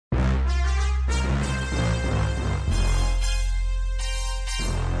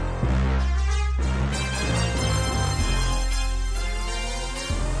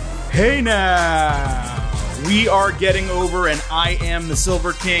Hey now, we are getting over, and I am the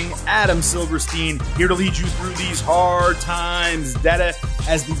Silver King, Adam Silverstein, here to lead you through these hard times, Data,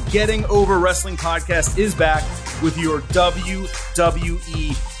 as the Getting Over Wrestling podcast is back with your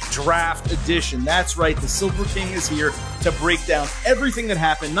WWE Draft Edition. That's right, the Silver King is here to break down everything that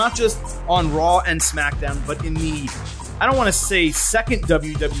happened, not just on Raw and SmackDown, but in the, I don't want to say second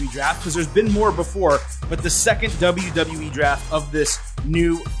WWE draft, because there's been more before, but the second WWE draft of this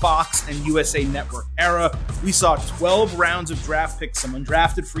new Fox and USA Network era. We saw 12 rounds of draft picks, some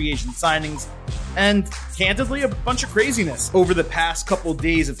undrafted free agent signings, and candidly, a bunch of craziness over the past couple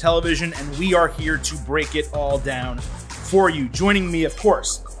days of television, and we are here to break it all down for you. Joining me, of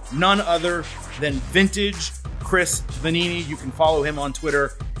course, none other than vintage Chris Vanini. You can follow him on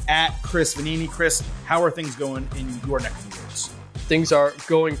Twitter at Chris Vanini. Chris, how are things going in your neck of the woods? Things are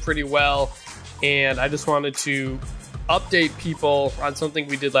going pretty well, and I just wanted to update people on something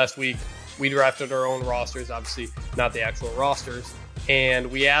we did last week. We drafted our own rosters, obviously not the actual rosters, and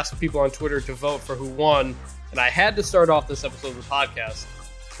we asked people on Twitter to vote for who won, and I had to start off this episode of the podcast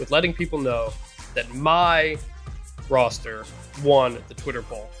with letting people know that my roster won the Twitter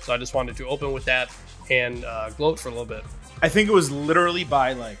poll. So I just wanted to open with that and gloat for a little bit. I think it was literally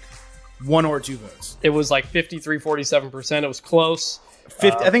by like 1 or 2 votes. It was like 53-47%. It was close.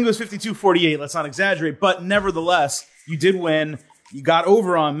 I think it was 52-48. Let's not exaggerate. But nevertheless, you did win. You got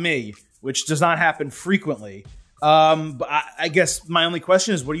over on me, which does not happen frequently. But I guess my only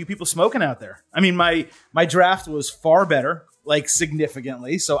question is, what are you people smoking out there? I mean, my draft was far better, like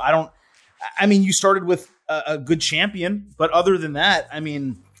significantly. So you started with a good champion. But other than that, I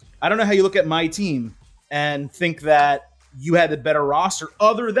mean, I don't know how you look at my team and think that you had a better roster,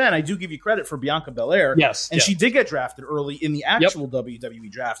 other than I do give you credit for Bianca Belair. Yes. And she did get drafted early in the actual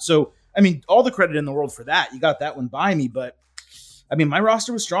WWE draft. So, I mean, all the credit in the world for that. You got that one by me, but I mean, my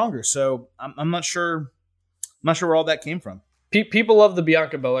roster was stronger. So I'm not sure where all that came from. People love the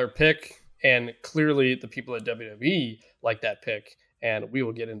Bianca Belair pick, and clearly the people at WWE like that pick, and we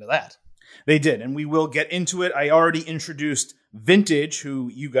will get into that. They did, and we will get into it. I already introduced Vintage,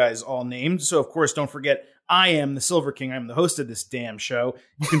 who you guys all named. So, of course, don't forget, I am the Silver King. I'm the host of this damn show.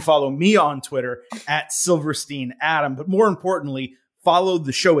 You can follow me on Twitter at Silverstein Adam. But more importantly, follow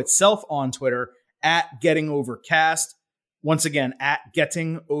the show itself on Twitter at Getting Overcast. Once again, at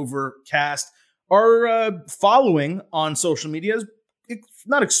Getting Overcast. Our following on social media has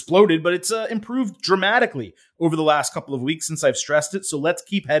not exploded, but it's improved dramatically over the last couple of weeks since I've stressed it. So let's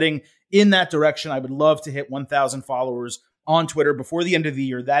keep heading in that direction. I would love to hit 1,000 followers on Twitter before the end of the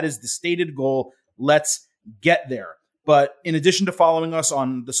year. That is the stated goal. Let's get there. But in addition to following us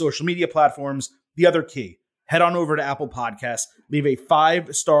on the social media platforms, the other key, head on over to Apple Podcasts, leave a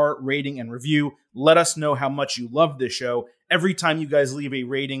 5-star rating and review. Let us know how much you love this show. Every time you guys leave a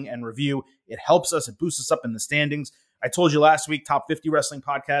rating and review, it helps us. It boosts us up in the standings. I told you last week, top 50 wrestling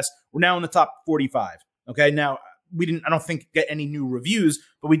podcasts. We're now in the top 45. Okay. Now, I don't think, get any new reviews,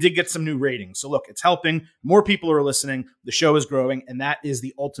 but we did get some new ratings. So look, it's helping. More people are listening. The show is growing, and that is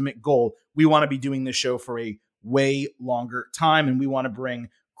the ultimate goal. We want to be doing this show for a way longer time, and we want to bring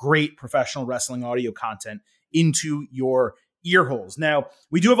great professional wrestling audio content into your ear holes. Now,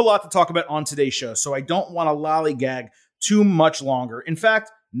 we do have a lot to talk about on today's show, so I don't want to lollygag too much longer. In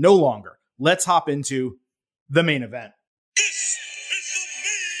fact, no longer. Let's hop into the main event.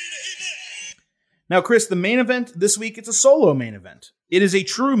 Now, Chris, the main event this week, it's a solo main event. It is a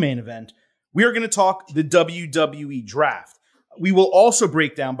true main event. We are going to talk the WWE Draft. We will also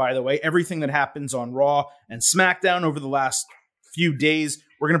break down, by the way, everything that happens on Raw and SmackDown over the last few days.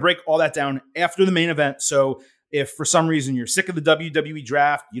 We're going to break all that down after the main event. So if for some reason you're sick of the WWE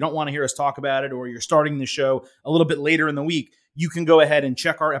Draft, you don't want to hear us talk about it, or you're starting the show a little bit later in the week, you can go ahead and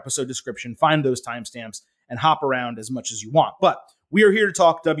check our episode description, find those timestamps, and hop around as much as you want. But we are here to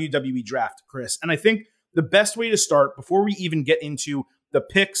talk WWE Draft, Chris. And I think the best way to start, before we even get into the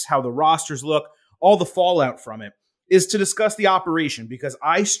picks, how the rosters look, all the fallout from it, is to discuss the operation, because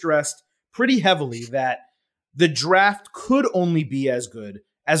I stressed pretty heavily that the draft could only be as good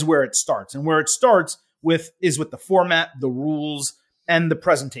as where it starts. And where it starts is with the format, the rules, and the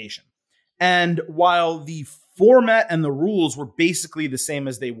presentation. And while the format and the rules were basically the same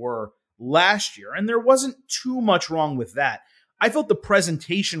as they were last year, and there wasn't too much wrong with that, I felt the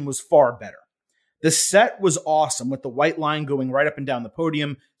presentation was far better. The set was awesome, with the white line going right up and down the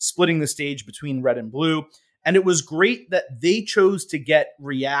podium, splitting the stage between red and blue. And it was great that they chose to get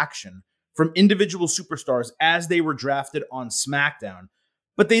reaction from individual superstars as they were drafted on SmackDown.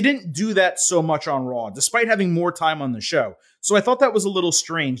 But they didn't do that so much on Raw, despite having more time on the show. So I thought that was a little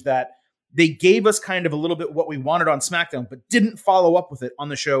strange that they gave us kind of a little bit what we wanted on SmackDown, but didn't follow up with it on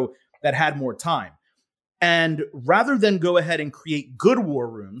the show that had more time. And rather than go ahead and create good war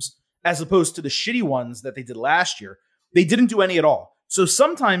rooms, as opposed to the shitty ones that they did last year, they didn't do any at all. So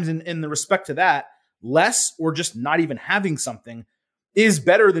sometimes in the respect to that, less or just not even having something is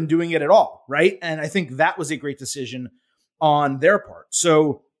better than doing it at all, right? And I think that was a great decision on their part.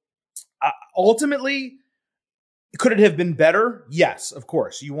 So ultimately, could it have been better? Yes, of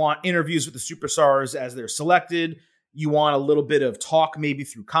course. You want interviews with the superstars as they're selected. You want a little bit of talk, maybe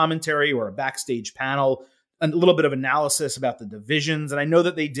through commentary or a backstage panel, a little bit of analysis about the divisions. And I know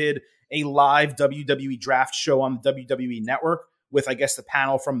that they did a live WWE draft show on the WWE Network with, I guess, the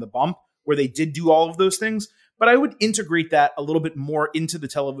panel from The Bump, where they did do all of those things. But I would integrate that a little bit more into the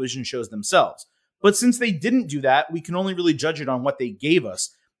television shows themselves. But since they didn't do that, we can only really judge it on what they gave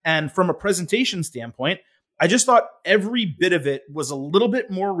us. And from a presentation standpoint, I just thought every bit of it was a little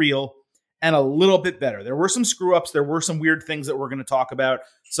bit more real and a little bit better. There were some screw ups. There were some weird things that we're going to talk about,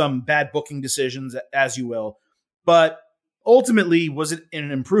 some bad booking decisions, as you will. But ultimately, was it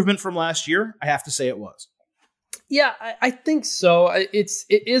an improvement from last year? I have to say it was. Yeah, I think so. It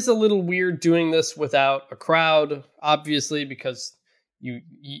is a little weird doing this without a crowd, obviously, because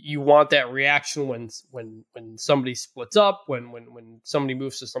you want that reaction when somebody splits up, when somebody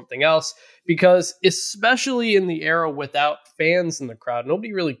moves to something else, because especially in the era without fans in the crowd,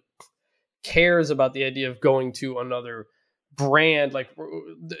 nobody really cares about the idea of going to another brand. Like,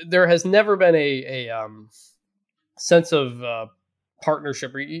 there has never been a sense of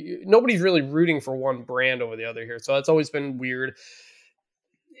partnership. Nobody's really rooting for one brand over the other here, so that's always been weird.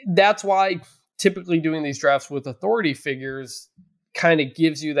 That's why typically doing these drafts with authority figures kind of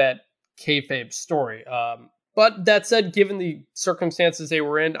gives you that kayfabe story. But that said, given the circumstances they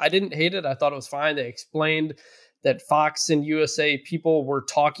were in, I didn't hate it. I thought it was fine. They explained that Fox and USA people were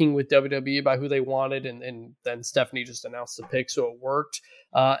talking with WWE about who they wanted, and then Stephanie just announced the pick, so it worked.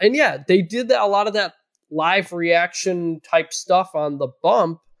 And yeah, they did a lot of that live reaction type stuff on The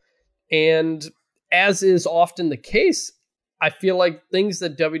Bump, and as is often the case, I feel like things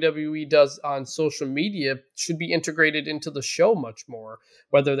that WWE does on social media should be integrated into the show much more,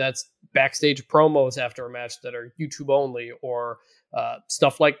 whether that's backstage promos after a match that are YouTube only, or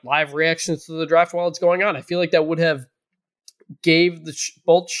stuff like live reactions to the draft while it's going on. I feel like that would have gave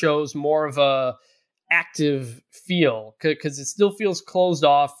both shows more of a active feel, because it still feels closed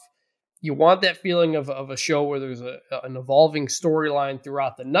off. You want that feeling of a show where there's an evolving storyline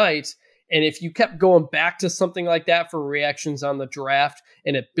throughout the night. And if you kept going back to something like that for reactions on the draft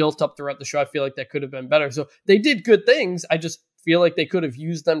and it built up throughout the show, I feel like that could have been better. So they did good things. I just feel like they could have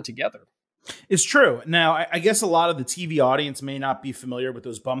used them together. It's true. Now, I guess a lot of the TV audience may not be familiar with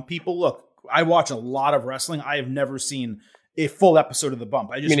those Bump people. Look, I watch a lot of wrestling. I have never seen a full episode of The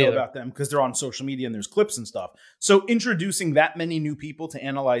Bump. I just know about them because they're on social media and there's clips and stuff. So introducing that many new people to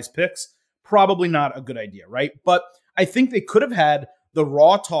analyze picks, probably not a good idea, right? But I think they could have had the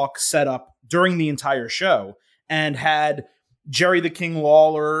Raw talk set up during the entire show and had Jerry the King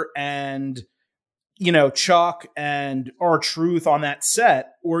Lawler and, Chuck and R-Truth on that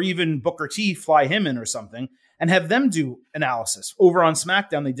set, or even Booker T fly him in or something, and have them do analysis. Over on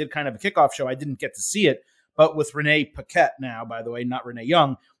SmackDown, they did kind of a kickoff show. I didn't get to see it, but with Renee Paquette now, by the way, not Renee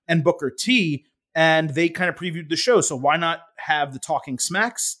Young, and Booker T, and they kind of previewed the show. So why not have the Talking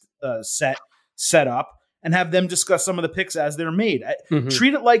Smacks set up and have them discuss some of the picks as they're made? Mm-hmm.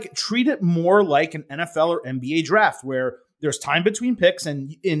 Treat it more like an NFL or NBA draft where there's time between picks,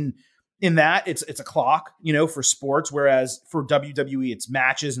 and in that it's a clock, for sports, whereas for WWE it's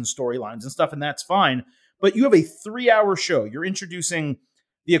matches and storylines and stuff, and that's fine. But you have a 3-hour show. You're introducing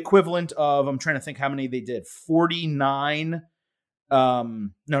the equivalent of, I'm trying to think how many they did, 49. No,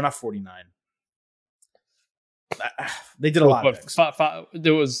 not 49. They did a lot of picks.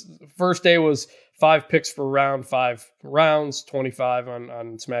 There was first day was 5 picks for round, 5 rounds, 25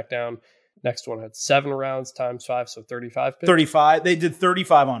 on SmackDown. Next one had 7 rounds times 5, so 35 picks. 35. They did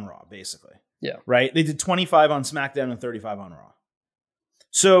 35 on Raw, basically. Yeah. Right? They did 25 on SmackDown and 35 on Raw.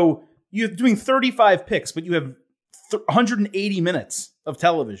 So you're doing 35 picks, but you have 180 minutes of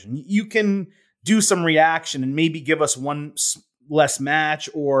television. You can do some reaction and maybe give us one less match,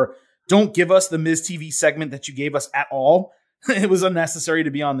 or don't give us the Miz TV segment that you gave us at all. It was unnecessary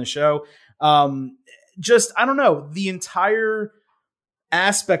to be on the show. I don't know. The entire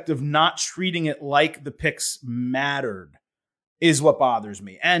aspect of not treating it like the picks mattered is what bothers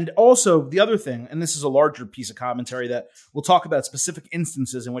me. And also the other thing, and this is a larger piece of commentary that we'll talk about specific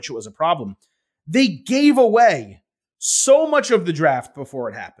instances in which it was a problem. They gave away so much of the draft before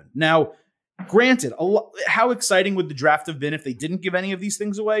it happened. Now, granted, how exciting would the draft have been if they didn't give any of these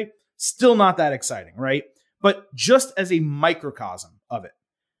things away? Still not that exciting, right? But just as a microcosm of it,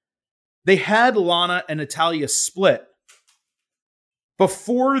 they had Lana and Natalya split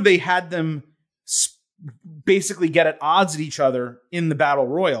before they had them basically get at odds at each other in the Battle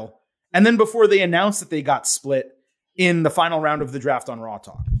Royal, and then before they announced that they got split in the final round of the draft on Raw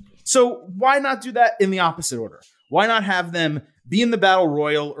Talk. So why not do that in the opposite order? Why not have them be in the Battle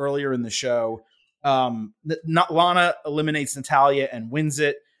Royal earlier in the show? Lana eliminates Natalya and wins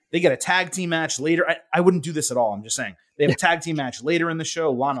it. They get a tag team match later. I wouldn't do this at all. I'm just saying. They have a tag team match later in the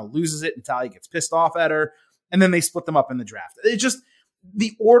show. Lana loses it. Natalya gets pissed off at her. And then they split them up in the draft. It's just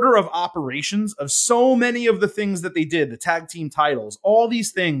the order of operations of so many of the things that they did, the tag team titles, all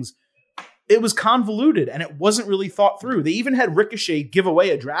these things, it was convoluted and it wasn't really thought through. They even had Ricochet give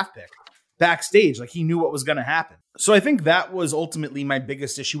away a draft pick backstage. Like he knew what was going to happen. So I think that was ultimately my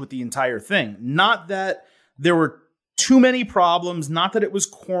biggest issue with the entire thing. Not that there were too many problems, not that it was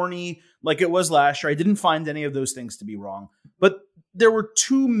corny like it was last year. I didn't find any of those things to be wrong, but there were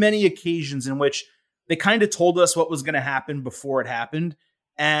too many occasions in which they kind of told us what was going to happen before it happened.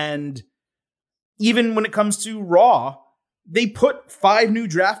 And even when it comes to Raw, they put 5 new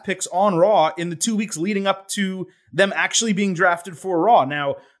draft picks on Raw in the 2 weeks leading up to them actually being drafted for Raw.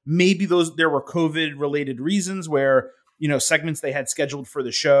 Now, maybe there were COVID related reasons where, segments they had scheduled for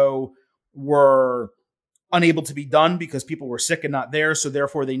the show were unable to be done because people were sick and not there. So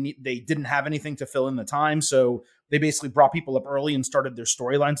therefore they didn't have anything to fill in the time. So they basically brought people up early and started their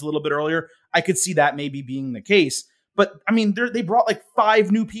storylines a little bit earlier. I could see that maybe being the case, but I mean, they brought like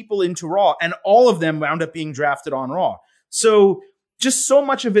 5 new people into Raw and all of them wound up being drafted on Raw. So just so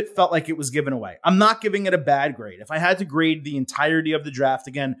much of it felt like it was given away. I'm not giving it a bad grade. If I had to grade the entirety of the draft,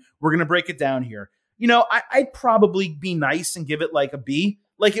 again, we're going to break it down here. I'd probably be nice and give it like a B.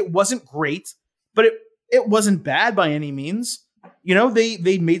 Like it wasn't great, but it wasn't bad by any means.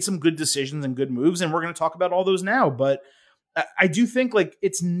 They made some good decisions and good moves, and we're going to talk about all those now. But I do think like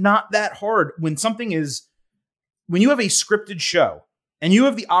it's not that hard when you have a scripted show and you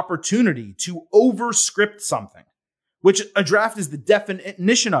have the opportunity to over-script something, which a draft is the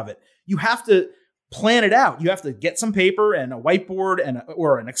definition of it. You have to plan it out. You have to get some paper and a whiteboard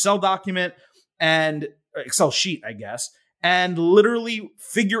or an Excel document and Excel sheet, I guess, and literally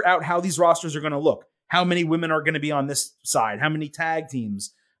figure out how these rosters are going to look. How many women are going to be on this side? How many tag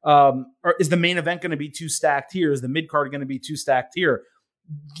teams? Or is the main event going to be 2 stacked here? Is the mid card going to be 2 stacked here?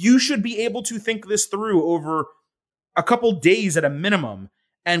 You should be able to think this through over a couple days at a minimum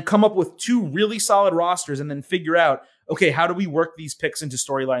and come up with 2 really solid rosters and then figure out, okay, how do we work these picks into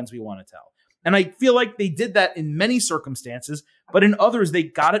storylines we want to tell? And I feel like they did that in many circumstances, but in others, they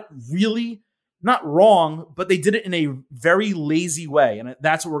got it really not wrong, but they did it in a very lazy way. And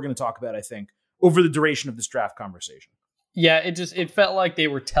that's what we're going to talk about, I think, over the duration of this draft conversation. Yeah, it felt like they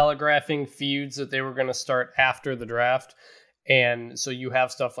were telegraphing feuds that they were going to start after the draft. And so you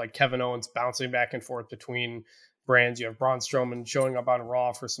have stuff like Kevin Owens bouncing back and forth between brands. You have Braun Strowman showing up on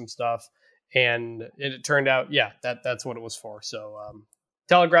Raw for some stuff. And it turned out, yeah, that's what it was for. So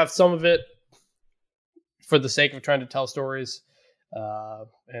telegraphed some of it for the sake of trying to tell stories.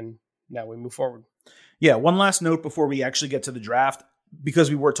 And now we move forward. Yeah, one last note before we actually get to the draft, because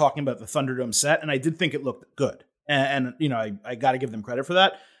we were talking about the Thunderdome set, and I did think it looked good. And I got to give them credit for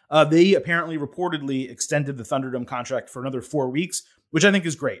that. They apparently reportedly extended the Thunderdome contract for another 4 weeks, which I think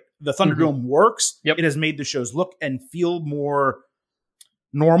is great. The Thunderdome works. Yep. It has made the shows look and feel more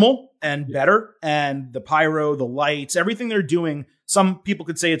normal and better. And the pyro, the lights, everything they're doing, some people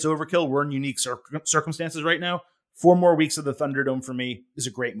could say it's overkill. We're in unique circumstances right now. 4 more weeks of the Thunderdome for me is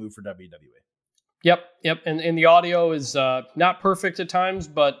a great move for WWE. Yep. And the audio is not perfect at times,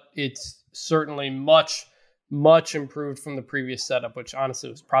 but it's certainly much improved from the previous setup, which honestly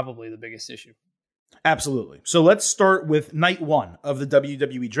was probably the biggest issue. Absolutely. So let's start with night 1 of the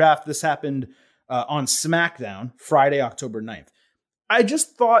WWE draft. This happened on SmackDown, Friday, October 9th. I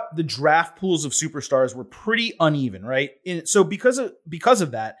just thought the draft pools of superstars were pretty uneven, right? So because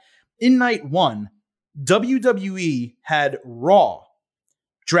of that, in night 1, WWE had Raw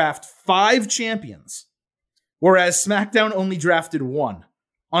draft 5 champions, whereas SmackDown only drafted 1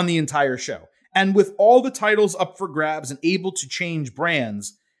 on the entire show. And with all the titles up for grabs and able to change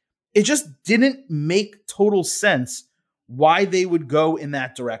brands, it just didn't make total sense why they would go in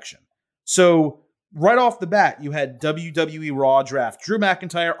that direction. So right off the bat, you had WWE Raw draft Drew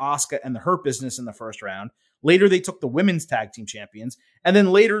McIntyre, Asuka, and the Hurt Business in the first round. Later, they took the women's tag team champions. And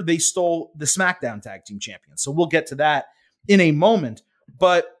then later, they stole the SmackDown tag team champions. So we'll get to that in a moment.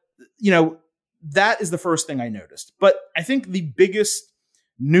 But, that is the first thing I noticed. But I think the biggest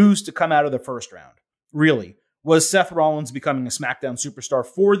news to come out of the first round, really, was Seth Rollins becoming a SmackDown superstar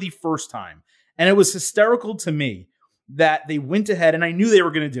for the first time. And it was hysterical to me that they went ahead, and I knew they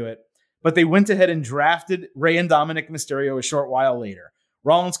were going to do it, but they went ahead and drafted Rey and Dominic Mysterio a short while later.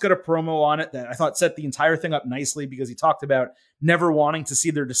 Rollins cut a promo on it that I thought set the entire thing up nicely because he talked about never wanting to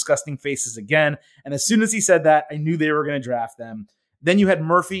see their disgusting faces again. And as soon as he said that, I knew they were going to draft them. Then you had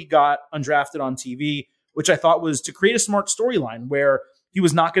Murphy got undrafted on TV, which I thought was to create a smart storyline where he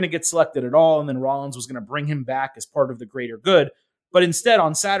was not going to get selected at all, and then Rollins was going to bring him back as part of the greater good. But instead,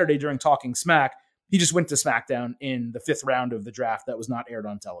 on Saturday during Talking Smack, he just went to SmackDown in the 5th round of the draft that was not aired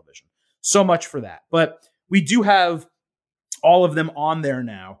on television. So much for that. But we do have all of them on there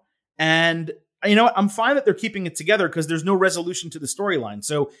now. And you know what? I'm fine that they're keeping it together because there's no resolution to the storyline.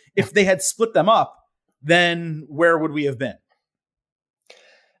 So if they had split them up, then where would we have been?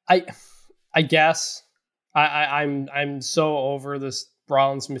 I guess I'm so over this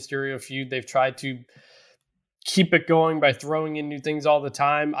Rollins Mysterio feud. They've tried to keep it going by throwing in new things all the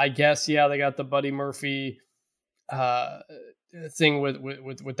time. I guess, yeah, they got the Buddy Murphy thing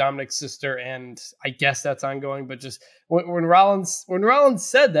with Dominic's sister, and I guess that's ongoing. But just when Rollins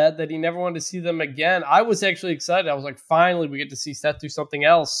said that he never wanted to see them again, I was actually excited. I was like, finally, we get to see Seth do something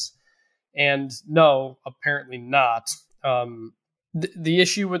else. And no, apparently not. The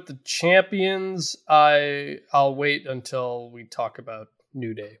issue with the champions, I'll wait until we talk about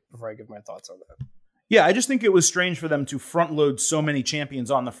New Day before I give my thoughts on that. Yeah, I just think it was strange for them to front load so many champions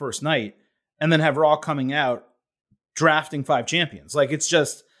on the first night and then have Raw coming out drafting 5 champions. Like, it's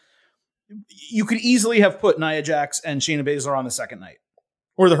just, you could easily have put Nia Jax and Shayna Baszler on the second night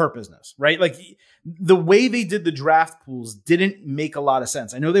or the Hurt Business, right? Like, the way they did the draft pools didn't make a lot of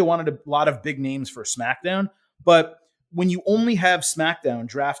sense. I know they wanted a lot of big names for SmackDown, but when you only have SmackDown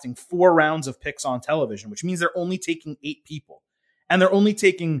drafting 4 rounds of picks on television, which means they're only taking 8 people, and they're only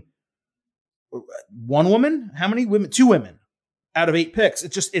taking 1 woman? How many women? 2 women out of 8 picks.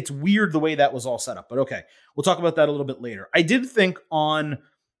 It's weird the way that was all set up. But okay, we'll talk about that a little bit later. I did think on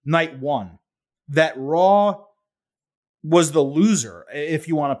night 1 that Raw was the loser, if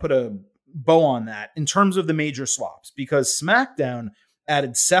you want to put a bow on that, in terms of the major swaps, because SmackDown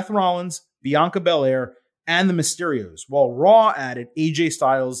added Seth Rollins, Bianca Belair, and the Mysterios, while Raw added AJ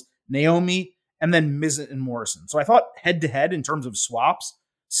Styles, Naomi, and then Miz and Morrison. So I thought head-to-head in terms of swaps,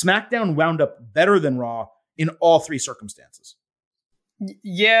 SmackDown wound up better than Raw in all 3 circumstances.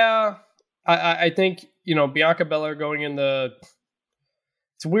 Yeah, I think, Bianca Belair going in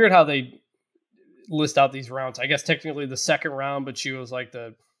it's weird how they list out these rounds. I guess technically the 2nd round, but she was like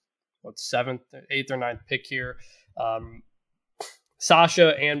the 7th, 8th, or 9th pick here.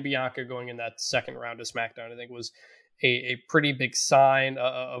 Sasha and Bianca going in that 2nd round of SmackDown, I think, was a pretty big sign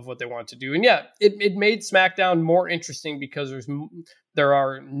of what they want to do. And yeah, it made SmackDown more interesting because there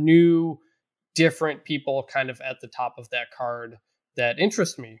are new, different people kind of at the top of that card that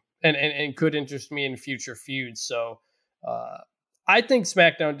interest me and could interest me in future feuds. So I think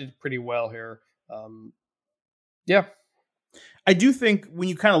SmackDown did pretty well here. Yeah. I do think when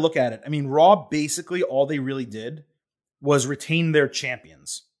you kind of look at it, I mean, Raw, basically all they really did was retain their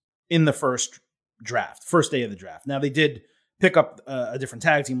champions in the first day of the draft. Now, they did pick up a different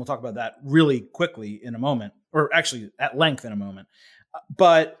tag team. We'll talk about that really quickly in a moment, or actually at length in a moment.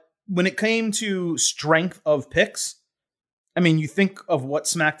 But when it came to strength of picks, I mean, you think of what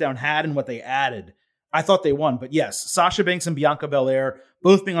SmackDown had and what they added. I thought they won. But yes, Sasha Banks and Bianca Belair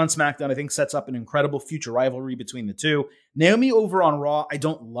both being on SmackDown, I think sets up an incredible future rivalry between the two. Naomi over on Raw, I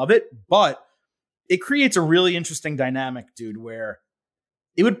don't love it, but it creates a really interesting dynamic, dude, where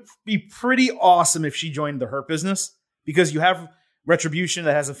it would be pretty awesome if she joined the Hurt Business, because you have Retribution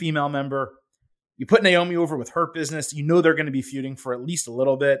that has a female member. You put Naomi over with Hurt Business. You know they're going to be feuding for at least a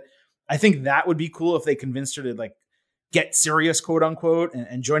little bit. I think that would be cool if they convinced her to like get serious, quote unquote,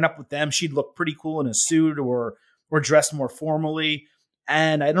 and join up with them. She'd look pretty cool in a suit or dressed more formally.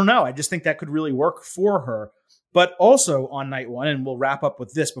 And I don't know. I just think that could really work for her. But also on night 1, and we'll wrap up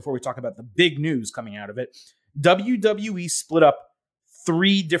with this before we talk about the big news coming out of it, WWE split up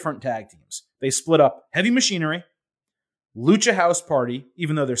 3 different tag teams. They split up Heavy Machinery, Lucha House Party,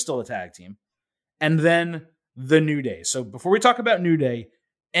 even though they're still a tag team, and then the New Day. So before we talk about New Day,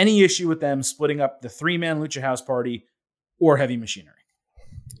 any issue with them splitting up the 3-man Lucha House Party or Heavy Machinery?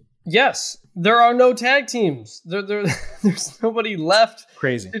 Yes, there are no tag teams. There's nobody left.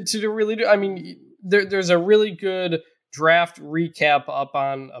 Crazy. To really do. I mean, there's a really good draft recap up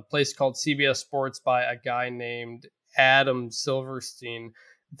on a place called CBS Sports by a guy named Adam Silverstein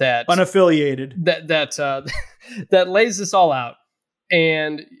that unaffiliated that lays this all out.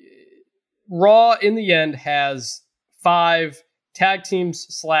 And Raw in the end has 5 tag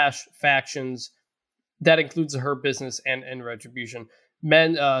teams / factions. That includes the Hurt Business and Retribution.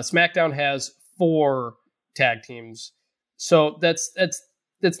 SmackDown has 4 tag teams. So that's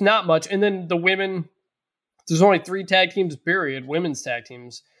It's not much. And then the women, there's only 3 tag teams, period, women's tag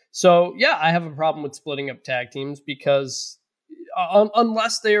teams. So, yeah, I have a problem with splitting up tag teams because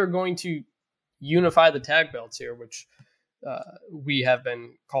unless they are going to unify the tag belts here, which we have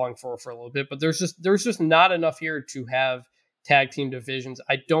been calling for a little bit, but there's just not enough here to have tag team divisions.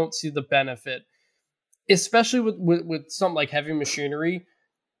 I don't see the benefit, especially with something like Heavy Machinery.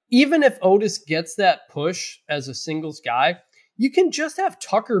 Even if Otis gets that push as a singles guy, you can just have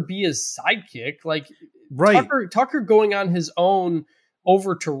Tucker be his sidekick. Like, right. Tucker going on his own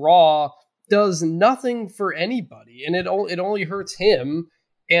over to Raw does nothing for anybody, and it only hurts him.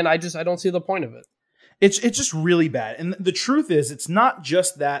 And I don't see the point of it. It's just really bad. And the truth is, it's not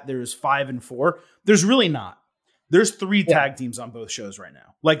just that there's 5 and 4. There's really not. There's 3 tag teams on both shows right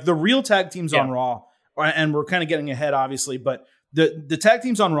now. Like the real tag teams on Raw, and we're kind of getting ahead, obviously, but the tag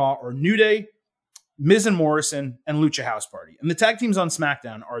teams on Raw are New Day, Miz and Morrison, and Lucha House Party. And the tag teams on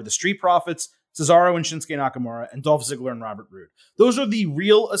SmackDown are the Street Profits, Cesaro and Shinsuke Nakamura, and Dolph Ziggler and Robert Roode. Those are the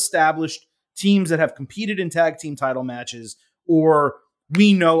real established teams that have competed in tag team title matches or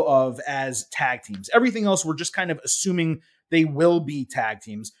we know of as tag teams. Everything else, we're just kind of assuming they will be tag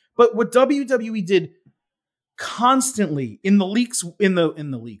teams. But what WWE did constantly in the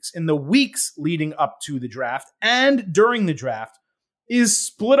weeks leading up to the draft and during the draft is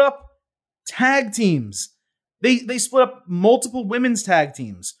split up tag teams. They split up multiple women's tag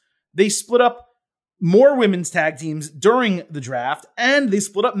teams. They split up more women's tag teams during the draft, and they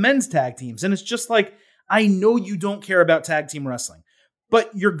split up men's tag teams. And it's just like, I know you don't care about tag team wrestling, but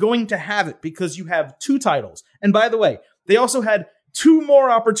you're going to have it because you have 2 titles. And by the way, they also had 2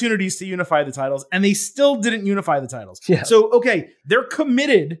 more opportunities to unify the titles, and they still didn't unify the titles. Yeah. So, okay, they're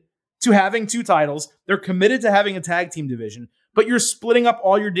committed to having 2 titles. They're committed to having a tag team division, but you're splitting up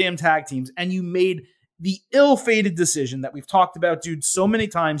all your damn tag teams, and you made the ill-fated decision that we've talked about, dude, so many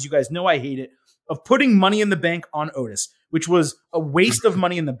times. You guys know I hate it, of putting Money in the Bank on Otis, which was a waste of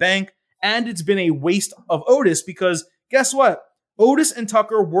Money in the Bank, and it's been a waste of Otis because guess what? Otis and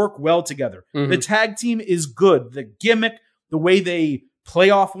Tucker work well together. Mm-hmm. The tag team is good. The gimmick, the way they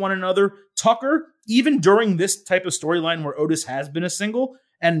play off one another. Tucker, even during this type of storyline where Otis has been a single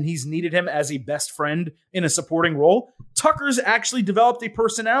and he's needed him as a best friend in a supporting role, Tucker's actually developed a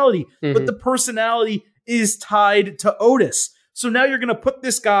personality, but the personality is tied to Otis. So now you're going to put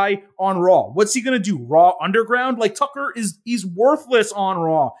this guy on Raw. What's he going to do? Raw Underground? Like Tucker he's worthless on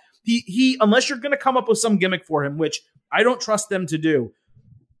Raw. He unless you're going to come up with some gimmick for him, which I don't trust them to do,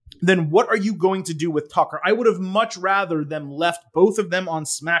 then what are you going to do with Tucker? I would have much rather them left both of them on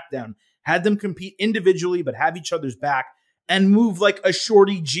SmackDown, had them compete individually, but have each other's back and move like a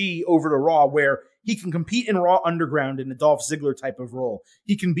Shorty G over to Raw where he can compete in Raw Underground in a Dolph Ziggler type of role.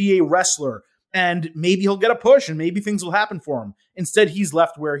 He can be a wrestler and maybe he'll get a push and maybe things will happen for him. Instead, he's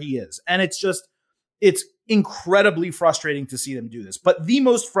left where he is. And it's incredibly frustrating to see them do this. But the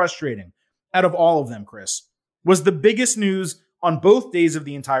most frustrating out of all of them, Chris, was the biggest news on both days of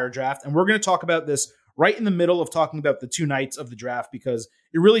the entire draft. And we're going to talk about this right in the middle of talking about the 2 nights of the draft because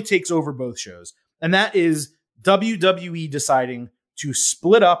it really takes over both shows. And that is WWE deciding to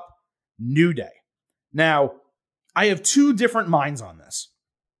split up New Day. Now, I have 2 different minds on this.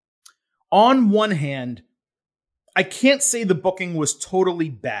 On one hand, I can't say the booking was totally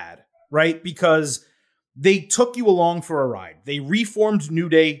bad, right? Because they took you along for a ride. They reformed New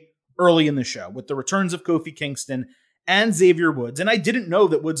Day early in the show with the returns of Kofi Kingston and Xavier Woods. And I didn't know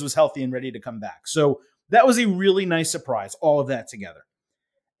that Woods was healthy and ready to come back. So that was a really nice surprise, all of that together.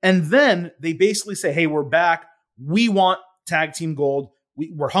 And then they basically say, hey, we're back. We want tag team gold.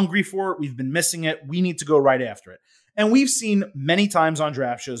 We're hungry for it. We've been missing it. We need to go right after it. And we've seen many times on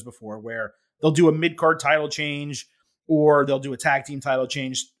draft shows before where they'll do a mid-card title change or they'll do a tag team title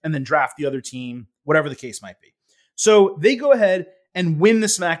change and then draft the other team, whatever the case might be. So they go ahead and win the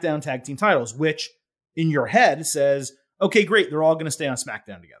SmackDown tag team titles, which in your head says, okay, great, they're all going to stay on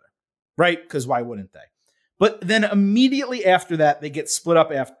SmackDown together, right? Because why wouldn't they? But then immediately after that, they get split up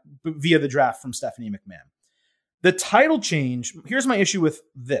via the draft from Stephanie McMahon. The title change, here's my issue with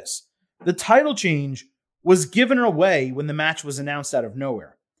this. The title change was given away when the match was announced out of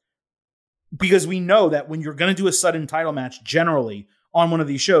nowhere. Because we know that when you're going to do a sudden title match, generally on one of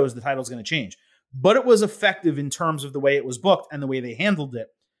these shows, the title's going to change. But it was effective in terms of the way it was booked and the way they handled it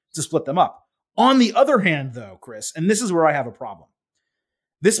to split them up. On the other hand, though, Chris, and this is where I have a problem.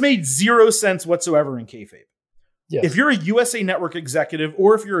 This made 0 sense whatsoever in kayfabe. Yes. If you're a USA Network executive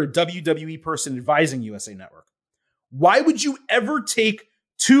or if you're a WWE person advising USA Network, why would you ever take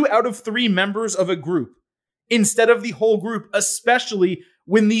 2 out of 3 members of a group instead of the whole group, especially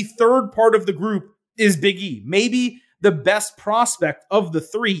when the third part of the group is Big E? Maybe the best prospect of the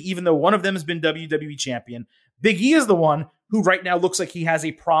three, even though one of them has been WWE champion. Big E is the one who right now looks like he has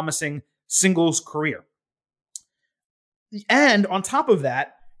a promising singles career. And on top of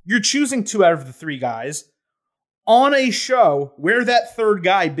that, you're choosing two out of the three guys on a show where that third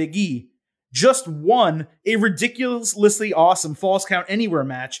guy, Big E, just won a ridiculously awesome Falls Count Anywhere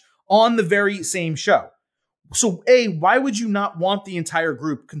match on the very same show. So, A, why would you not want the entire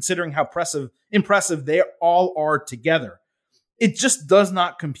group, considering how impressive they all are together? It just does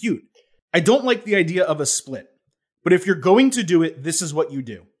not compute. I don't like the idea of a split, but if you're going to do it, this is what you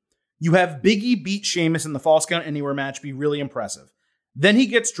do. You have Big E beat Sheamus in the Falls Count Anywhere match, be really impressive. Then he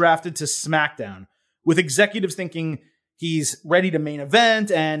gets drafted to SmackDown, with executives thinking he's ready to main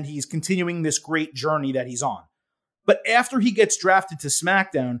event and he's continuing this great journey that he's on. But after he gets drafted to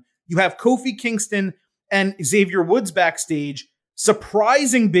SmackDown, you have Kofi Kingston and Xavier Woods backstage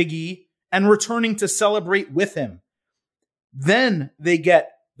surprising Big E and returning to celebrate with him. Then they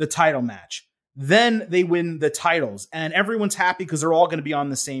get the title match. Then they win the titles and everyone's happy because they're all going to be on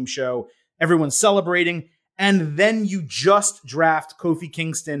the same show. Everyone's celebrating. And then you just draft Kofi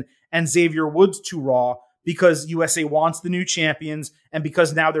Kingston and Xavier Woods to Raw because USA wants the new champions and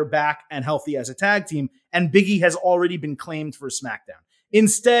because now they're back and healthy as a tag team. And Big E has already been claimed for SmackDown.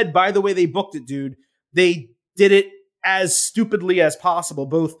 Instead, by the way they booked it, dude, they did it as stupidly as possible,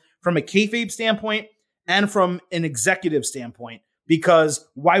 both from a kayfabe standpoint and from an executive standpoint, because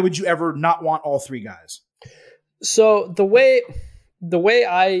why would you ever not want all three guys? So the way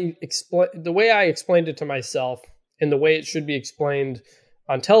I explained it to myself and the way it should be explained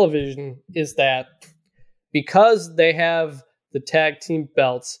on television is that because they have the tag team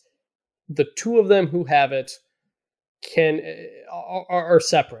belts, the two of them who have it are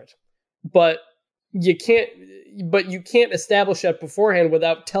separate, but you can't establish that beforehand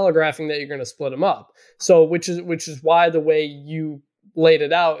without telegraphing that you're going to split them up. So, which is why the way you laid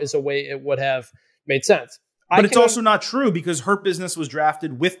it out is a way it would have made sense. But it's also not true because Hurt Business was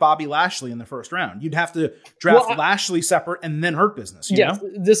drafted with Bobby Lashley in the first round. You'd have to draft Lashley separate and then Hurt Business. Yes,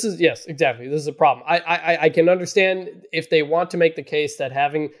 exactly. This is a problem. I can understand if they want to make the case that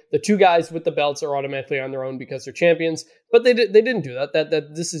having the two guys with the belts are automatically on their own because they're champions, but they didn't do that.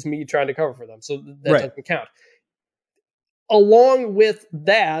 That this is me trying to cover for them, so that doesn't count. Along with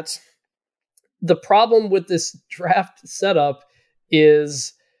that, the problem with this draft setup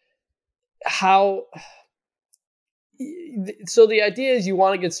is how. So the idea is you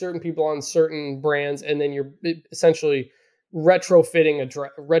want to get certain people on certain brands, and then you're essentially retrofitting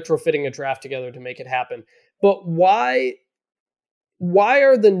a draft together to make it happen. But why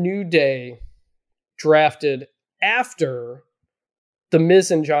are the New Day drafted after The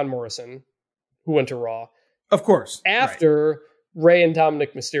Miz and John Morrison, who went to Raw? Of course. After Rey and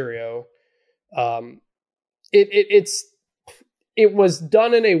Dominic Mysterio. It was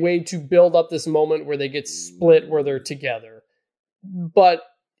done in a way to build up this moment where they get split, where they're together. But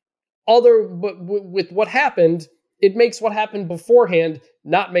with what happened, it makes what happened beforehand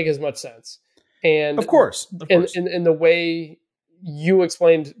not make as much sense. And of course. And the way you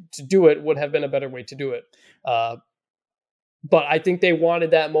explained to do it would have been a better way to do it. But I think they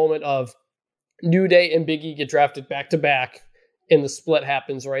wanted that moment of New Day and Big E get drafted back to back, and the split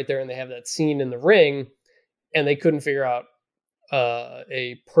happens right there, and they have that scene in the ring, and they couldn't figure out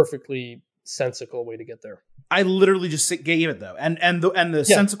a perfectly sensical way to get there. I literally just gave it though, and the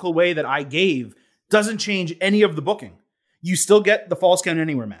sensical way that I gave doesn't change any of the booking. You still get the Falls Count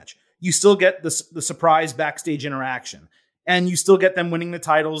Anywhere match. You still get the surprise backstage interaction, and you still get them winning the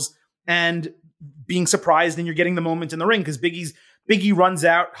titles and being surprised, and you're getting the moment in the ring because Big E runs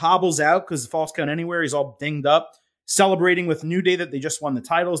out, hobbles out because the Falls Count Anywhere, he's all dinged up, celebrating with New Day that they just won the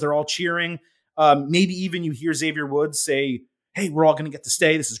titles. They're all cheering. Maybe even you hear Xavier Woods say, "Hey, we're all going to get to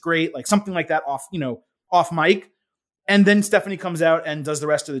stay. This is great." Like something like that off mic. And then Stephanie comes out and does the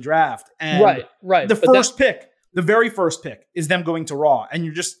rest of the draft. And right. The very first pick is them going to Raw.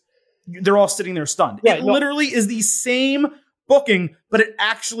 And they're all sitting there stunned. Right, literally is the same booking, but it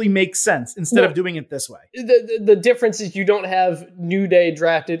actually makes sense instead of doing it this way. The difference is you don't have New Day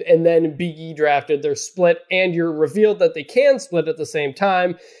drafted and then Big E drafted. They're split, and you're revealed that they can split at the same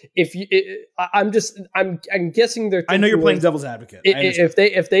time. I'm guessing they're. I know you're playing devil's advocate.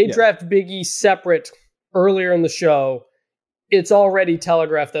 If they draft Big E separate earlier in the show, it's already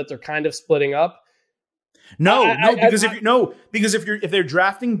telegraphed that they're kind of splitting up. Because if they're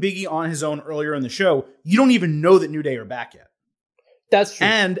drafting Big E on his own earlier in the show, you don't even know that New Day are back yet. That's true.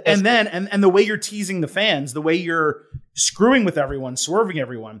 And the way you're teasing the fans, the way you're screwing with everyone, swerving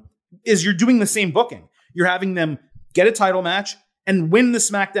everyone, is you're doing the same booking. You're having them get a title match and win the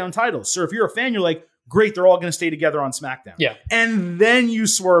SmackDown titles. So if you're a fan, you're like, great, they're all going to stay together on SmackDown. Yeah. And then you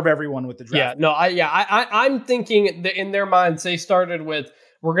swerve everyone with the draft. Yeah, no, I'm thinking that in their minds, they started with,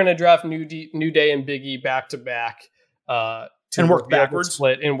 we're going to draft New Day and Big E back to back. And work backwards.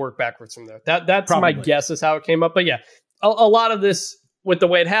 Split and work backwards from there. That's Probably. my guess is how it came up. But yeah, a lot of this, with the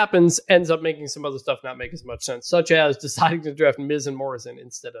way it happens, ends up making some other stuff not make as much sense, such as deciding to draft Miz and Morrison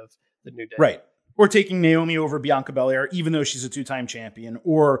instead of the New Day. Right. Or taking Naomi over Bianca Belair, even though she's a 2-time champion,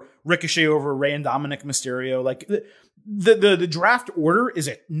 or Ricochet over Rey and Dominic Mysterio. Like the draft order is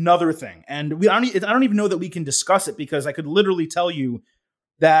another thing. And I don't even know that we can discuss it, because I could literally tell you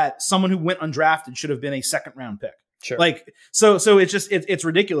that someone who went undrafted should have been a 2nd round pick. Sure. Like, so it's just, it's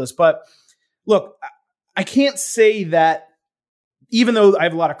ridiculous. But look, I can't say that, even though I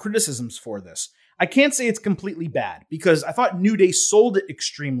have a lot of criticisms for this, I can't say it's completely bad, because I thought New Day sold it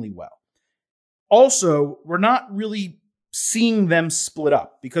extremely well. Also, we're not really seeing them split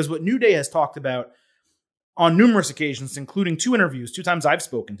up, because what New Day has talked about on numerous occasions, including 2 interviews, 2 times I've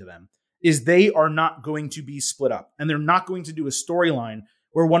spoken to them, is they are not going to be split up, and they're not going to do a storyline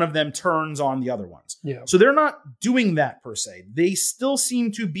where one of them turns on the other ones. Yeah. So they're not doing that per se. They still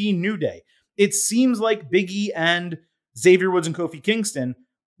seem to be New Day. It seems like Big E and Xavier Woods and Kofi Kingston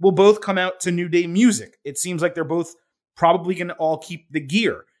will both come out to New Day music. It seems like they're both probably going to all keep the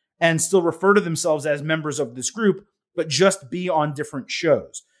gear and still refer to themselves as members of this group, but just be on different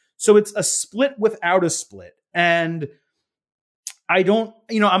shows. So it's a split without a split. And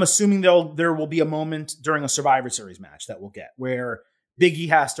I'm assuming there will be a moment during a Survivor Series match that we'll get where Big E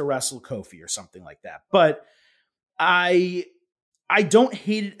has to wrestle Kofi or something like that. But I don't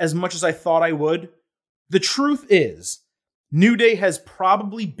hate it as much as I thought I would. The truth is, New Day has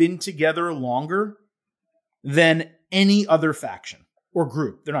probably been together longer than any other faction or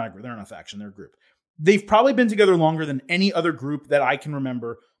group. They're not a faction, they're a group. They've probably been together longer than any other group that I can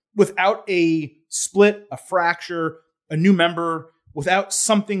remember, without a split, a fracture, a new member, without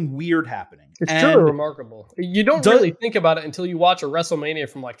something weird happening. It's truly remarkable. You don't really think about it until you watch a WrestleMania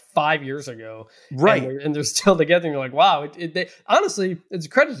from like 5 years ago. Right. And they're still together, and you're like, wow. Honestly, it's a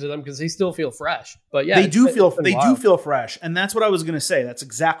credit to them because they still feel fresh. But yeah, they do feel fresh. And that's what I was going to say. That's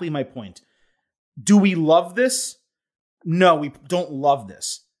exactly my point. Do we love this? No, we don't love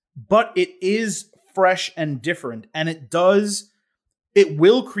this. But it is fresh and different. And it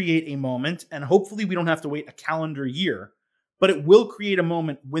will create a moment. And hopefully we don't have to wait a calendar year. But it will create a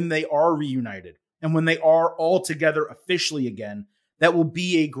moment when they are reunited and when they are all together officially again. That will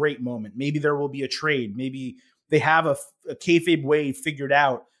be a great moment. Maybe there will be a trade. Maybe they have a kayfabe way figured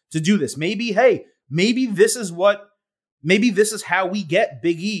out to do this. Maybe this is how we get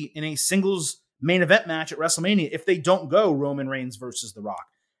Big E in a singles main event match at WrestleMania if they don't go Roman Reigns versus The Rock.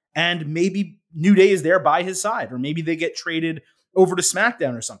 And maybe New Day is there by his side, or maybe they get traded over to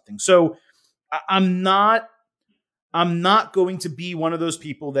SmackDown or something. So I'm not going to be one of those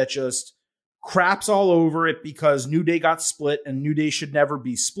people that just craps all over it because New Day got split and New Day should never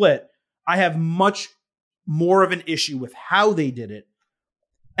be split. I have much more of an issue with how they did it.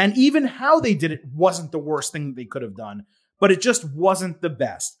 And even how they did it wasn't the worst thing that they could have done, but it just wasn't the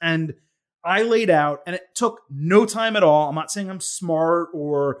best. And I laid out, and it took no time at all. I'm not saying I'm smart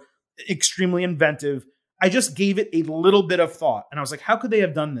or extremely inventive. I just gave it a little bit of thought. And I was like, how could they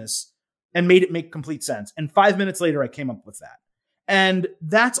have done this and made it make complete sense? And 5 minutes later, I came up with that. And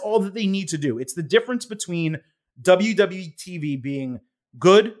that's all that they need to do. It's the difference between WWE TV being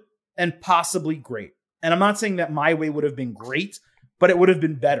good and possibly great. And I'm not saying that my way would have been great, but it would have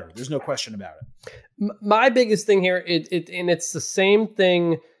been better. There's no question about it. My biggest thing here, and it's the same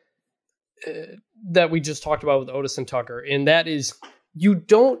thing that we just talked about with Otis and Tucker, and that is you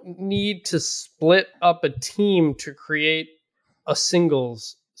don't need to split up a team to create a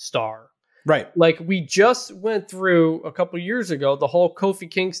singles star. Right. Like we just went through a couple years ago, the whole Kofi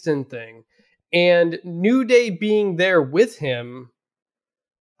Kingston thing, and New Day being there with him,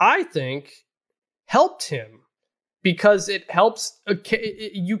 I think helped him because it helps.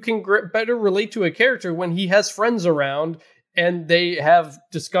 You can better relate to a character when he has friends around and they have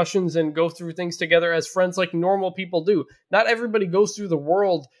discussions and go through things together as friends like normal people do. Not everybody goes through the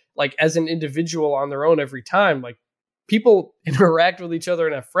world like as an individual on their own every time. Like people interact with each other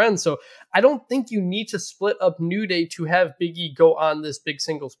and have friends. So I don't think you need to split up New Day to have Big E go on this big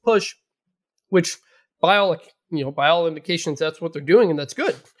singles push, which by all indications, that's what they're doing. And that's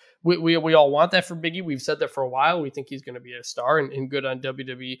good. We all want that for Big E. We've said that for a while. We think he's going to be a star and good on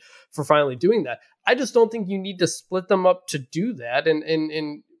WWE for finally doing that. I just don't think you need to split them up to do that.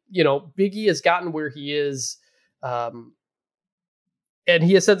 And Big E has gotten where he is. And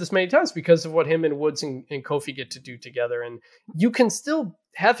he has said this many times because of what him and Woods and Kofi get to do together. And you can still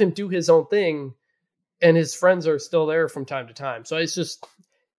have him do his own thing and his friends are still there from time to time. So it's just,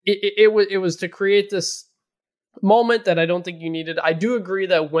 it was to create this moment that I don't think you needed. I do agree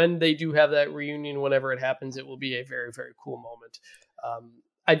that when they do have that reunion, whenever it happens, it will be a very, very cool moment.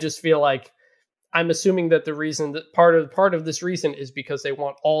 I just feel like I'm assuming that the reason that part of this reason is because they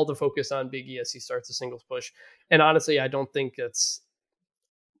want all the focus on Big E as he starts a singles push. And honestly, I don't think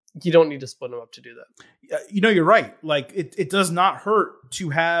you don't need to split them up to do that. You're right. Like it does not hurt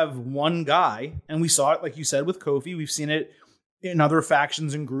to have one guy. And we saw it, like you said, with Kofi. We've seen it in other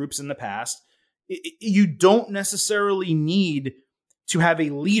factions and groups in the past. You don't necessarily need to have a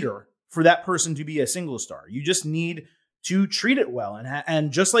leader for that person to be a single star. You just need to treat it well.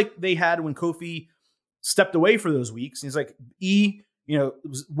 And just like they had when Kofi stepped away for those weeks, he's like,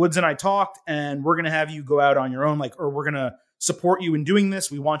 Woods and I talked, and we're going to have you go out on your own, or we're going to support you in doing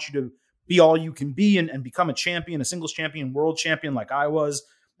this. We want you to be all you can be and become a champion, a singles champion, world champion like I was.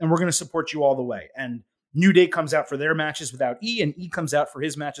 And we're going to support you all the way. And New Day comes out for their matches without E, and E comes out for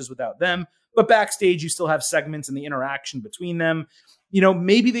his matches without them. But backstage, you still have segments and the interaction between them.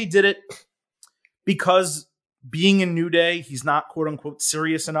 Maybe they did it because being in New Day, he's not quote unquote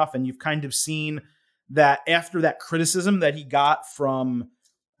serious enough. And you've kind of seen that after that criticism that he got from,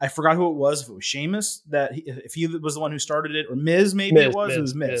 I forgot who it was, if it was Sheamus, if he was the one who started it, or Miz, maybe it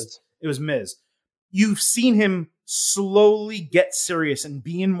was Miz. It was Miz. You've seen him slowly get serious and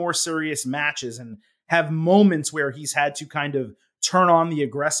be in more serious matches and have moments where he's had to kind of turn on the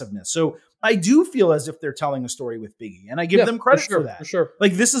aggressiveness. So I do feel as if they're telling a story with Big E, and I give them credit for that. For sure.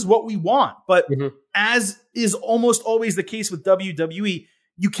 Like, this is what we want. But as is almost always the case with WWE,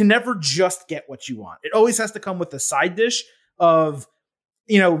 you can never just get what you want. It always has to come with a side dish of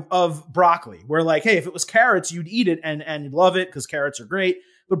broccoli, where like, hey, if it was carrots, you'd eat it and you'd love it because carrots are great.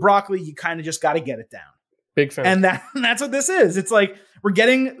 But broccoli, you kind of just got to get it down. Big fan. And that's what this is. It's like we're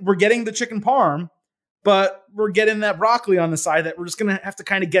getting the chicken parm, but we're getting that broccoli on the side that we're just going to have to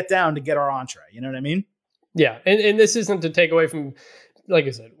kind of get down to get our entree. You know what I mean? Yeah. And this isn't to take away from, like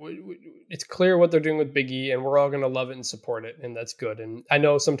I said, it's clear what they're doing with Big E, and we're all going to love it and support it. And that's good. And I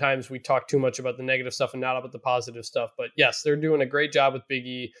know sometimes we talk too much about the negative stuff and not about the positive stuff, but yes, they're doing a great job with Big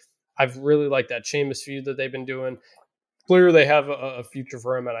E. I've really liked that Sheamus feud that they've been doing. Clearly they have a future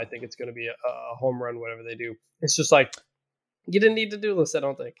for him, and I think it's going to be a home run, whatever they do. It's just like, you didn't need to do this, I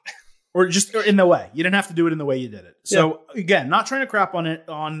don't think. Or just in the way. You didn't have to do it in the way you did it. So again, not trying to crap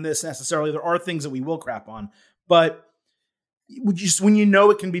on this necessarily. There are things that we will crap on, but just when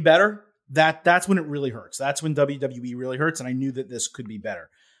it can be better, that's when it really hurts. That's when WWE really hurts, and I knew that this could be better.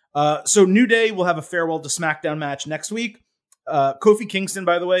 So New Day will have a farewell to SmackDown match next week. Kofi Kingston,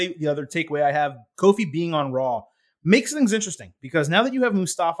 by the way, the other takeaway I have, Kofi being on Raw makes things interesting, because now that you have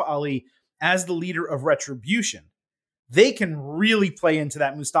Mustafa Ali as the leader of Retribution, they can really play into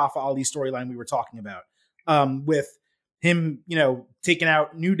that Mustafa Ali storyline we were talking about, with him, taking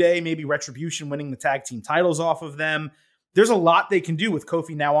out New Day, maybe Retribution winning the tag team titles off of them. There's a lot they can do with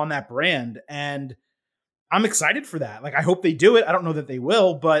Kofi now on that brand, and I'm excited for that. Like, I hope they do it. I don't know that they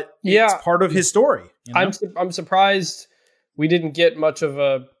will, but it's part of his story. I'm surprised we didn't get much of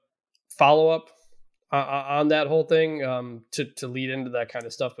a follow-up on that whole thing to lead into that kind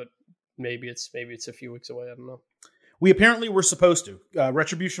of stuff, but maybe it's a few weeks away. I don't know. We apparently were supposed to.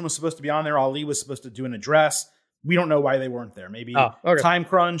 Retribution was supposed to be on there. Ali was supposed to do an address. We don't know why they weren't there. Maybe time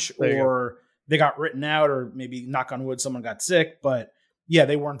crunch, or they got written out, or maybe, knock on wood, someone got sick. But yeah,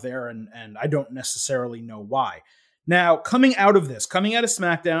 they weren't there, and I don't necessarily know why. Now, coming out of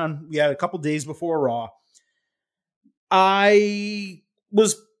SmackDown, we had a couple days before Raw. I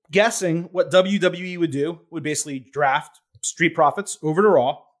was guessing what WWE would basically draft Street Profits over to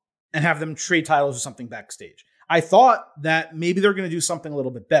Raw and have them trade titles or something backstage. I thought that maybe they're going to do something a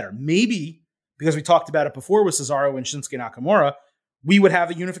little bit better. Maybe, because we talked about it before with Cesaro and Shinsuke Nakamura, we would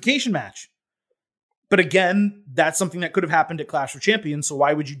have a unification match. But again, that's something that could have happened at Clash of Champions, so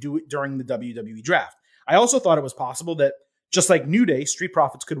why would you do it during the WWE draft? I also thought it was possible that, just like New Day, Street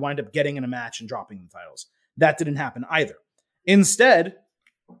Profits could wind up getting in a match and dropping the titles. That didn't happen either. Instead,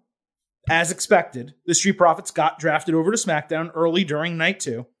 as expected, the Street Profits got drafted over to SmackDown early during Night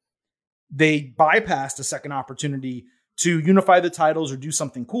 2. They bypassed a second opportunity to unify the titles or do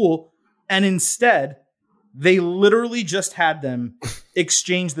something cool, and instead, they literally just had them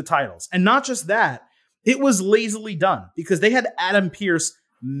exchange the titles. And not just that, it was lazily done, because they had Adam Pearce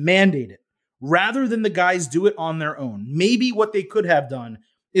mandate it rather than the guys do it on their own. Maybe what they could have done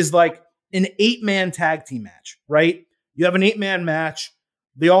is like an 8-man tag team match, right? You have an 8-man match.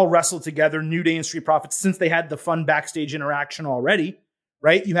 They all wrestle together, New Day and Street Profits, since they had the fun backstage interaction already,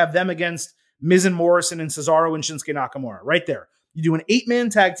 right? You have them against Miz and Morrison and Cesaro and Shinsuke Nakamura right there. You do an 8-man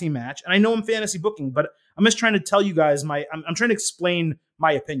tag team match, and I know I'm fantasy booking, but I'm just trying to tell you guys I'm trying to explain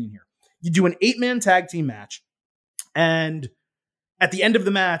my opinion here. You do an 8-man tag team match, and at the end of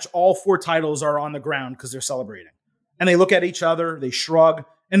the match, all 4 titles are on the ground because they're celebrating. And they look at each other, they shrug,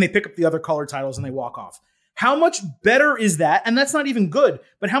 and they pick up the other colored titles and they walk off. How much better is that? And that's not even good,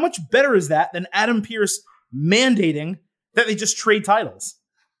 but how much better is that than Adam Pearce mandating that they just trade titles?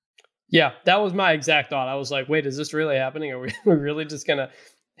 Yeah, that was my exact thought. I was like, wait, is this really happening? Are we really just going to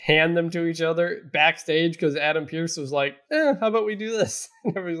hand them to each other backstage? Because Adam Pearce was like, how about we do this?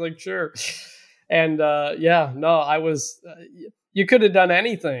 And everybody's like, sure. And I was, you could have done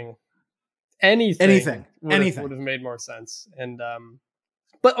anything. Anything would have made more sense. And,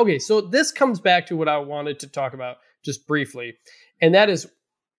 but okay, so this comes back to what I wanted to talk about just briefly. And that is,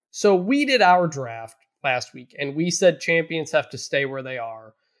 so we did our draft last week and we said champions have to stay where they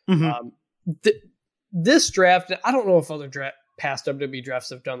are. Mm-hmm. This draft, I don't know if other past WWE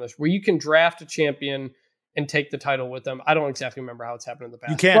drafts have done this, where you can draft a champion and take the title with them. I don't exactly remember how it's happened in the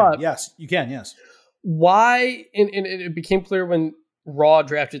past. You can, yes. Why? And it became clear when Raw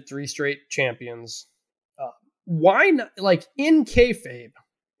drafted 3 straight champions. Why not? Like in kayfabe,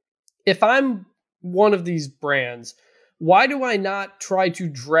 if I'm one of these brands, why do I not try to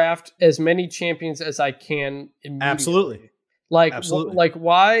draft as many champions as I can immediately? Absolutely. Like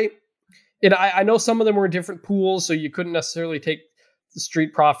why? And I know some of them were in different pools, so you couldn't necessarily take the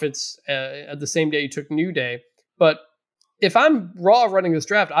Street Profits at the same day you took New Day. But if I'm Raw running this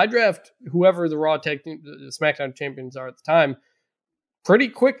draft, I draft whoever the Raw tag team, the SmackDown champions are at the time pretty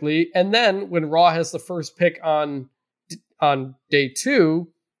quickly. And then when Raw has the first pick on day 2,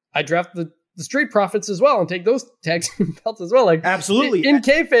 I draft the Street Profits as well and take those tag team belts as well. Like absolutely. In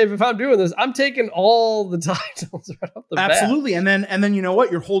kayfabe, if I'm doing this, I'm taking all the titles right off the bat. Absolutely. And then you know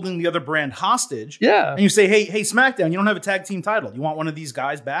what? You're holding the other brand hostage. Yeah. And you say, hey, SmackDown, you don't have a tag team title. You want one of these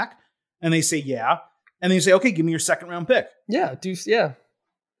guys back? And they say, yeah. And then you say, okay, give me your 2nd round pick. Yeah.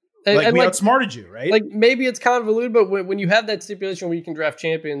 And we outsmarted you, right? Like maybe it's convoluted, but when you have that stipulation where you can draft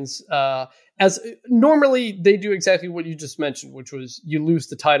champions, as normally they do exactly what you just mentioned, which was you lose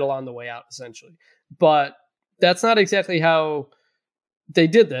the title on the way out, essentially. But that's not exactly how they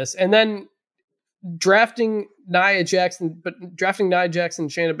did this. And then drafting Nia Jackson, and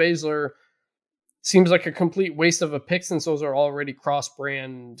Shayna Baszler seems like a complete waste of a pick since those are already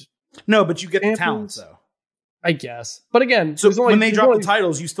cross-brand. No, but you get champions. The talent, though. I guess. But again, so when they drop the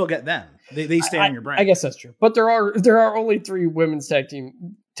titles, you still get them. They stay on your brand. I guess that's true. But there are only 3 women's tag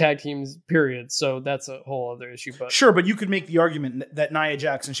teams, period. So that's a whole other issue. But sure, but you could make the argument that Nia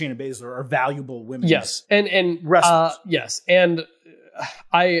Jax and Shayna Baszler are valuable women. Yes, and wrestlers. Yes, and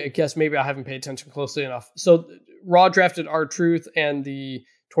I guess maybe I haven't paid attention closely enough. So Raw drafted R-Truth and the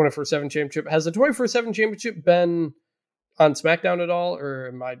 24/7 championship. Has the 24/7 championship been on SmackDown at all, or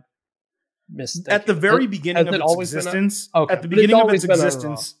am I? At the very beginning of its existence, at the beginning of its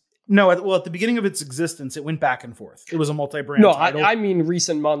existence, at the beginning of its existence, it went back and forth. It was a multi-brand title. I mean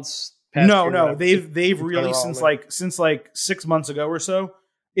recent months. No, they've really since 6 months ago or so,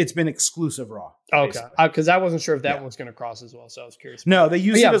 it's been exclusive Raw. Okay, because I wasn't sure if that one was going to cross as well, so I was curious. No, they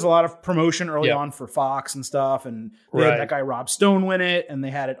used it as a lot of promotion early on for Fox and stuff, and they had that guy Rob Stone win it, and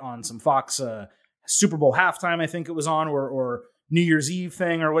they had it on some Fox Super Bowl halftime, I think it was on, or New Year's Eve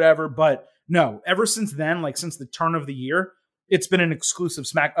thing or whatever, but. No, ever since then, like since the turn of the year, it's been an exclusive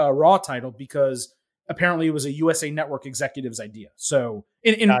Raw title because apparently it was a USA Network executive's idea. So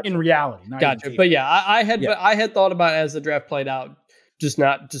in reality, gotcha. But yeah, I had thought about it as the draft played out,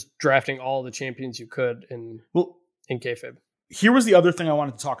 not drafting all the champions you could in kayfabe. Here was the other thing I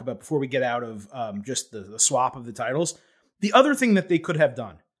wanted to talk about before we get out of just the swap of the titles. The other thing that they could have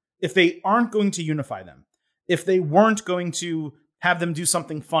done, if they aren't going to unify them, if they weren't going to have them do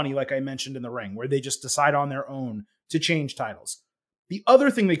something funny, like I mentioned in the ring, where they just decide on their own to change titles. The other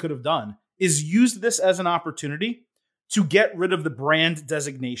thing they could have done is used this as an opportunity to get rid of the brand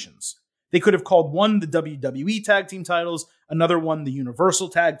designations. They could have called one the WWE tag team titles, another one the Universal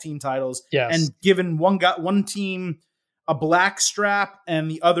tag team titles, and given one team a black strap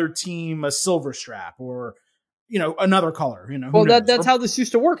and the other team a silver strap, or another color. Well, that's how this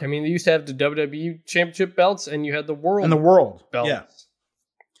used to work. I mean, they used to have the WWE Championship belts, and you had the world belts. Yeah.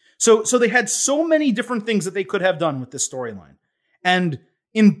 So they had so many different things that they could have done with this storyline, and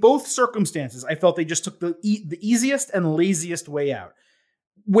in both circumstances, I felt they just took the easiest and laziest way out,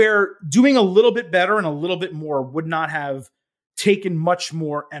 where doing a little bit better and a little bit more would not have taken much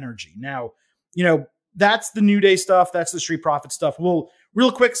more energy. Now, that's the New Day stuff. That's the Street Profit stuff. Well,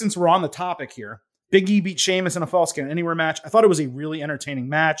 real quick, since we're on the topic here. Big E beat Sheamus in a Falls Count Anywhere match. I thought it was a really entertaining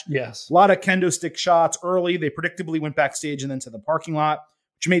match. Yes. A lot of kendo stick shots early. They predictably went backstage and then to the parking lot,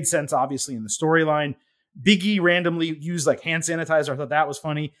 which made sense, obviously, in the storyline. Big E randomly used like hand sanitizer. I thought that was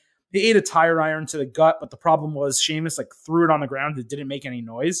funny. They ate a tire iron to the gut, but the problem was Sheamus like threw it on the ground. It didn't make any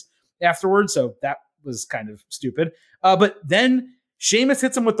noise afterwards, so that was kind of stupid. But then Sheamus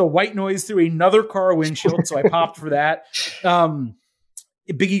hits him with the white noise through another car windshield, so I popped for that.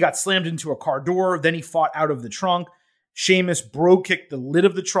 Big E got slammed into a car door. Then he fought out of the trunk. Sheamus bro kicked the lid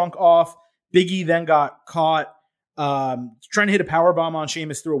of the trunk off. Big E then got caught trying to hit a powerbomb on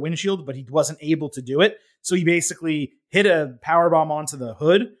Sheamus through a windshield, but he wasn't able to do it. So he basically hit a powerbomb onto the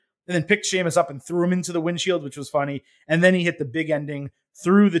hood and then picked Sheamus up and threw him into the windshield, which was funny. And then he hit the big ending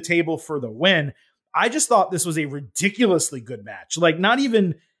through the table for the win. I just thought this was a ridiculously good match. Like, not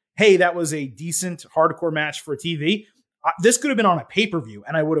even, hey, that was a decent hardcore match for TV. This could have been on a pay-per-view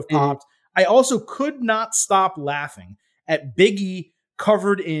and I would have popped. I also could not stop laughing at Big E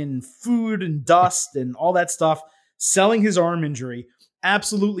covered in food and dust and all that stuff, selling his arm injury,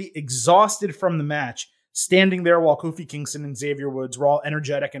 absolutely exhausted from the match, standing there while Kofi Kingston and Xavier Woods were all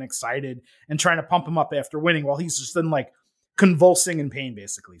energetic and excited and trying to pump him up after winning while he's just then like convulsing in pain,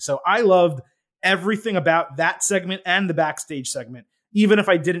 basically. So I loved everything about that segment and the backstage segment, even if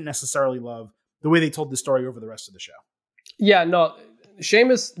I didn't necessarily love the way they told the story over the rest of the show. Yeah, no,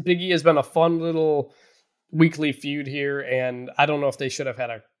 Sheamus Big E has been a fun little weekly feud here, and I don't know if they should have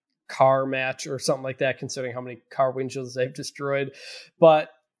had a car match or something like that, considering how many car windshields they've destroyed. But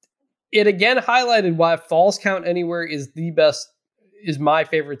it again highlighted why Falls Count Anywhere is my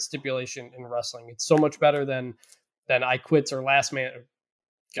favorite stipulation in wrestling. It's so much better than I Quits or Last Man,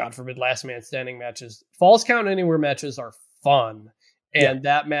 God forbid, Last Man Standing matches. Falls Count Anywhere matches are fun. And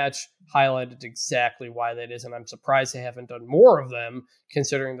that match highlighted exactly why that is. And I'm surprised they haven't done more of them,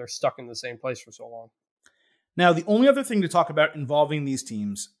 considering they're stuck in the same place for so long. Now, the only other thing to talk about involving these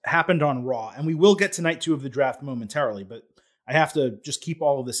teams happened on Raw. And we will get to night 2 of the draft momentarily, but I have to just keep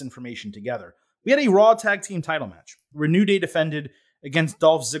all of this information together. We had a Raw tag team title match where New Day defended against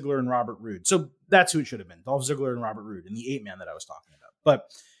Dolph Ziggler and Robert Roode. So that's who it should have been, Dolph Ziggler and Robert Roode in the 8-man that I was talking about. But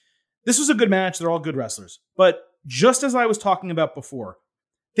this was a good match. They're all good wrestlers. But just as I was talking about before,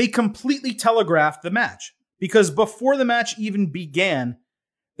 they completely telegraphed the match because before the match even began,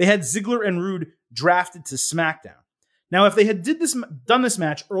 they had Ziggler and Roode drafted to SmackDown. Now, if they had done this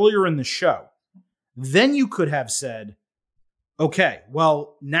match earlier in the show, then you could have said, okay,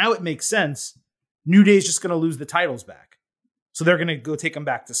 well, now it makes sense. New Day is just going to lose the titles back. So they're going to go take them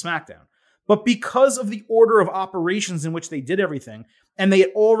back to SmackDown. But because of the order of operations in which they did everything, and they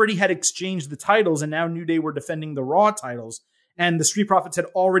already had exchanged the titles, and now New Day were defending the Raw titles, and the Street Profits had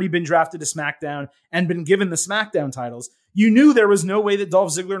already been drafted to SmackDown and been given the SmackDown titles, you knew there was no way that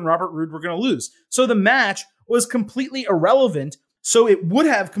Dolph Ziggler and Robert Roode were going to lose. So the match was completely irrelevant, so it would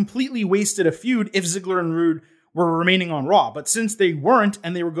have completely wasted a feud if Ziggler and Roode were remaining on Raw. But since they weren't,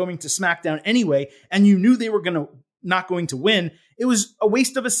 and they were going to SmackDown anyway, and you knew they were not going to win, it was a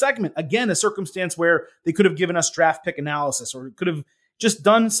waste of a segment. Again, a circumstance where they could have given us draft pick analysis or could have just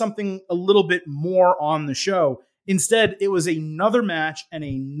done something a little bit more on the show. Instead, it was another match and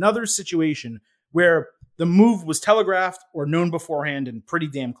another situation where the move was telegraphed or known beforehand and pretty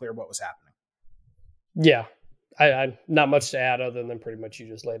damn clear what was happening. Yeah, I not much to add other than pretty much you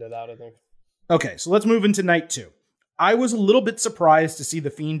just laid it out, I think. Okay, so let's move into night 2. I was a little bit surprised to see The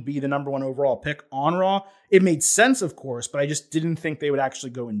Fiend be the number 1 overall pick on Raw. It made sense, of course, but I just didn't think they would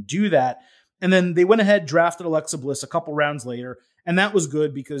actually go and do that. And then they went ahead, drafted Alexa Bliss a couple rounds later, and that was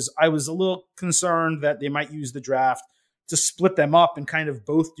good because I was a little concerned that they might use the draft to split them up and kind of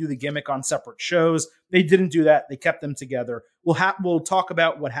both do the gimmick on separate shows. They didn't do that. They kept them together. We'll talk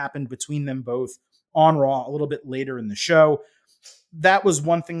about what happened between them both on Raw a little bit later in the show. That was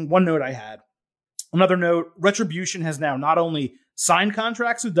one note I had. Another note, Retribution has now not only signed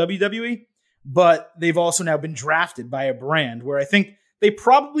contracts with WWE, but they've also now been drafted by a brand where I think they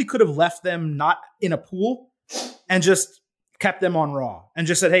probably could have left them not in a pool and just kept them on Raw and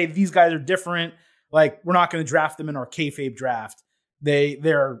just said, hey, these guys are different. Like, we're not going to draft them in our kayfabe draft.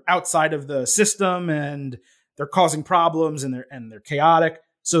 They're outside of the system and they're causing problems and they're chaotic.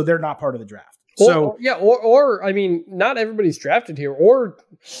 So they're not part of the draft. Or I mean, not everybody's drafted here, or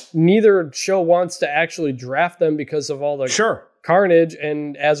neither show wants to actually draft them because of all the carnage,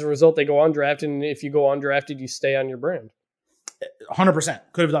 and as a result, they go undrafted, and if you go undrafted, you stay on your brand. 100%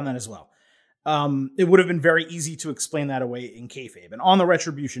 could have done that as well. It would have been very easy to explain that away in kayfabe. And on the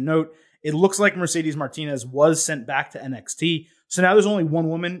Retribution note, it looks like Mercedes Martinez was sent back to NXT, so now there's only one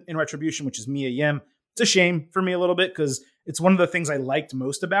woman in Retribution, which is Mia Yim. It's a shame for me a little bit because it's one of the things I liked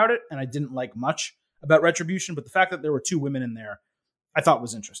most about it, and I didn't like much about Retribution, but the fact that there were 2 women in there, I thought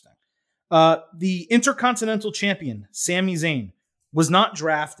was interesting. The Intercontinental Champion, Sami Zayn, was not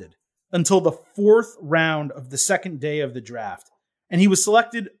drafted until the 4th round of the second day of the draft. And he was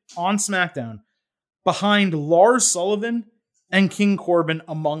selected on SmackDown behind Lars Sullivan and King Corbin,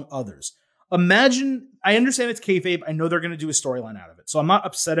 among others. Imagine, I understand it's kayfabe. I know they're going to do a storyline out of it. So I'm not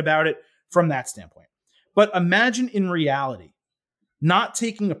upset about it from that standpoint. But imagine in reality, not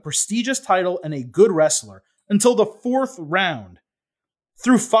taking a prestigious title and a good wrestler until the 4th round.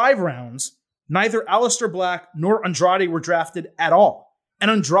 Through 5 rounds, neither Aleister Black nor Andrade were drafted at all.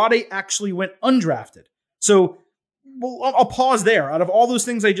 And Andrade actually went undrafted. So I'll pause there. Out of all those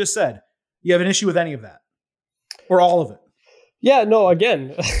things I just said, you have an issue with any of that? Or all of it? Yeah, no,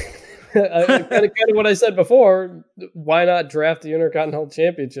 again, kind of what I said before. Why not draft the Intercontinental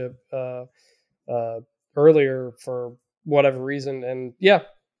Championship earlier for whatever reason? And yeah,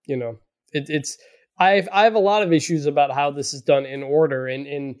 it's I have a lot of issues about how this is done in order.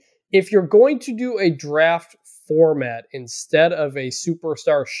 And if you're going to do a draft format instead of a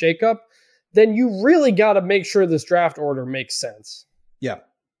superstar shakeup, then you really got to make sure this draft order makes sense. Yeah.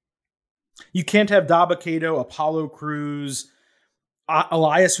 You can't have Dabba-Kato, Apollo Crews,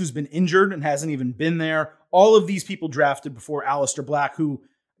 Elias, who's been injured and hasn't even been there. All of these people drafted before Aleister Black, who,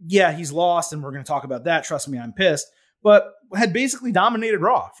 yeah, he's lost, and we're going to talk about that. Trust me, I'm pissed. But had basically dominated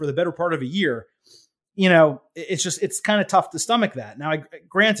Raw for the better part of a year. It's kind of tough to stomach that. Now,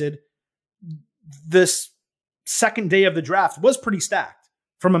 granted, this second day of the draft was pretty stacked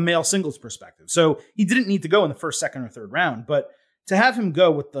from a male singles perspective. So he didn't need to go in the first, second, or third round. But to have him go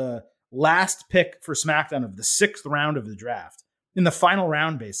with the last pick for SmackDown of the 6th round of the draft, in the final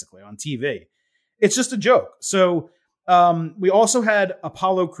round, basically, on TV, it's just a joke. So we also had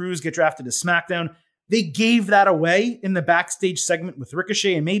Apollo Crews get drafted to SmackDown. They gave that away in the backstage segment with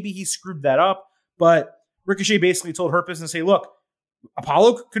Ricochet, and maybe he screwed that up. But Ricochet basically told Hurt Business, hey, look,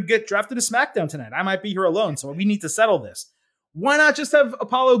 Apollo could get drafted to SmackDown tonight. I might be here alone, so we need to settle this. Why not just have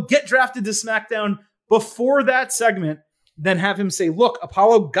Apollo get drafted to SmackDown before that segment, then have him say, look,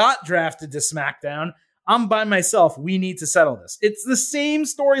 Apollo got drafted to SmackDown. I'm by myself. We need to settle this. It's the same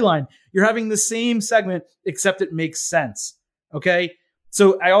storyline. You're having the same segment, except it makes sense. Okay?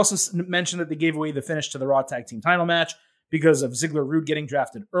 So I also mentioned that they gave away the finish to the Raw Tag Team title match because of Ziggler Rude getting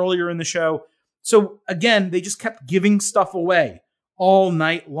drafted earlier in the show. So again, they just kept giving stuff away all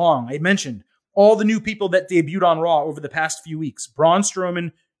night long. I mentioned all the new people that debuted on Raw over the past few weeks. Braun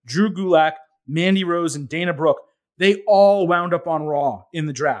Strowman, Drew Gulak, Mandy Rose, and Dana Brooke. They all wound up on Raw in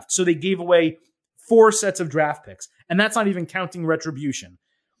the draft. So they gave away 4 sets of draft picks. And that's not even counting Retribution.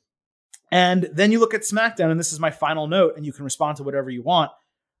 And then you look at SmackDown, and this is my final note, and you can respond to whatever you want.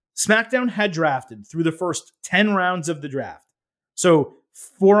 SmackDown had drafted through the first 10 rounds of the draft. So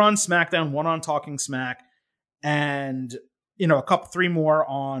 4 on SmackDown, 1 on Talking Smack, and 3 more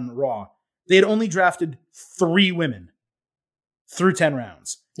on Raw. They had only drafted 3 women through 10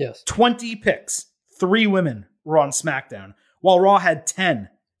 rounds. Yes. 20 picks, 3 women were on SmackDown, while Raw had 10,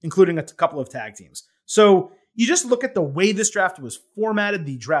 including a couple of tag teams. So you just look at the way this draft was formatted,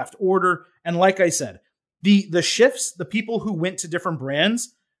 the draft order, and like I said, the shifts, the people who went to different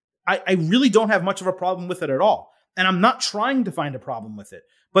brands, I really don't have much of a problem with it at all. And I'm not trying to find a problem with it,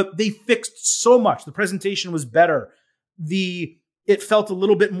 but they fixed so much. The presentation was better. It felt a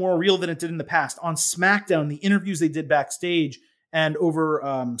little bit more real than it did in the past. On SmackDown, the interviews they did backstage and over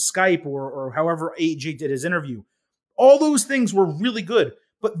Skype or however AJ did his interview, all those things were really good.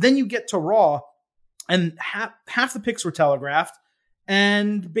 But then you get to Raw, and half the picks were telegraphed,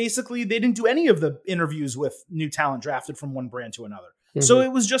 and basically they didn't do any of the interviews with new talent drafted from one brand to another. Mm-hmm. So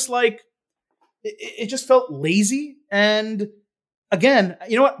it was just like, it just felt lazy. And again,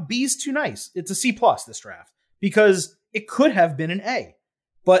 you know what? B's too nice. It's a C+, this draft, because it could have been an A,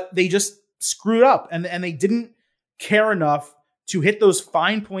 but they just screwed up, and they didn't care enough to hit those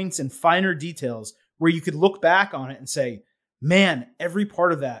fine points and finer details where you could look back on it and say, man, every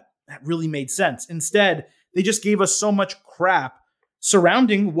part of that really made sense. Instead, they just gave us so much crap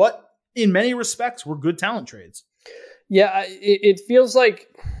surrounding what, in many respects, were good talent trades. Yeah, it feels like,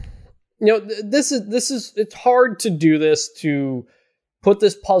 this is it's hard to do this, to put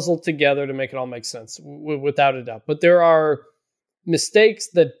this puzzle together to make it all make sense, without a doubt. But there are mistakes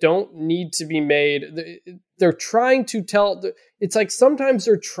that don't need to be made. They're trying to tell, it's like sometimes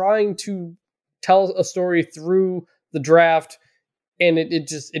they're trying to tell a story through the draft, and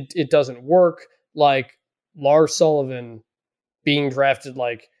it doesn't work. Like Lars Sullivan being drafted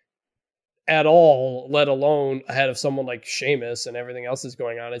like at all, let alone ahead of someone like Sheamus and everything else that's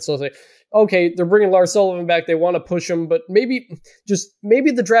going on. It's so like, okay, they're bringing Lars Sullivan back. They want to push him, but maybe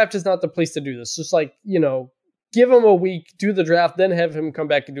the draft is not the place to do this. Just like, give him a week, do the draft, then have him come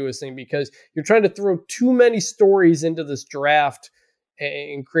back and do his thing, because you're trying to throw too many stories into this draft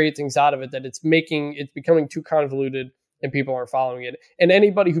and create things out of it that it's becoming too convoluted and people aren't following it. And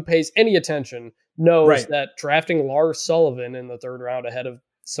anybody who pays any attention knows that drafting Lars Sullivan in the third round ahead of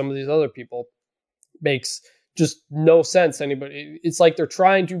some of these other people makes just no sense to anybody. It's like they're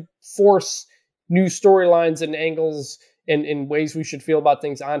trying to force new storylines and angles and in ways we should feel about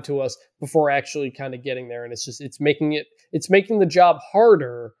things onto us before actually kind of getting there. And it's making the job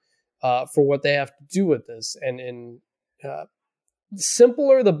harder for what they have to do with this. And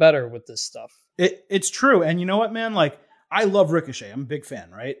simpler the better with this stuff. It's true. And you know what, man? Like, I love Ricochet. I'm a big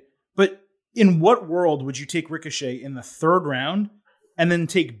fan, right? But in what world would you take Ricochet in the third round and then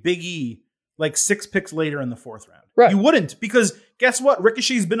take Big E like 6 picks later in the fourth round? Right. You wouldn't, because guess what?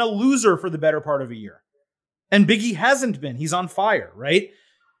 Ricochet's been a loser for the better part of a year. And Big E hasn't been. He's on fire, right?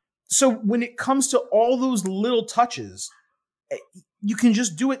 So when it comes to all those little touches, you can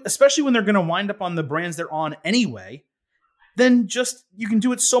just do it, especially when they're going to wind up on the brands they're on anyway. Then you can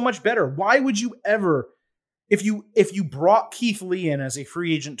do it so much better. Why would you ever, if you brought Keith Lee in as a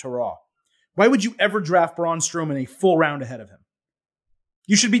free agent to Raw, why would you ever draft Braun Strowman a full round ahead of him?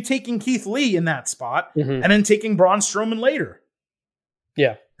 You should be taking Keith Lee in that spot and then taking Braun Strowman later.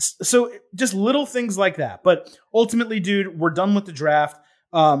 Yeah. So just little things like that. But ultimately, dude, we're done with the draft.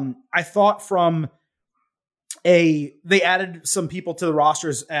 I thought they added some people to the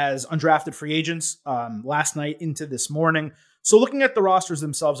rosters as undrafted free agents last night into this morning. So looking at the rosters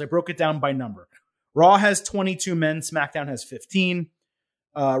themselves, I broke it down by number. Raw has 22 men. SmackDown has 15.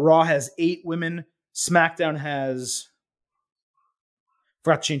 Raw has 8 women. SmackDown has,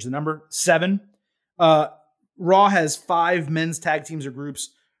 forgot to change the number, 7. Raw has 5 men's tag teams or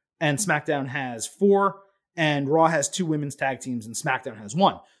groups, and SmackDown has 4. And Raw has 2 women's tag teams, and SmackDown has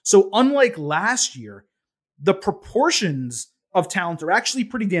 1. So unlike last year, the proportions of talent are actually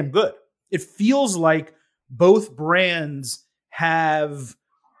pretty damn good. It feels like both brands have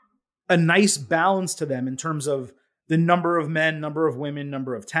a nice balance to them in terms of the number of men, number of women,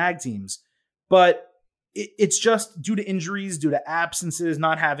 number of tag teams. But it's just due to injuries, due to absences,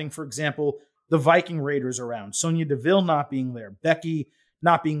 not having, for example, the Viking Raiders around, Sonya Deville not being there, Becky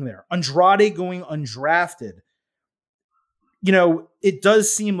not being there, Andrade going undrafted. It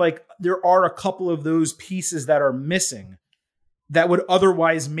does seem like there are a couple of those pieces that are missing that would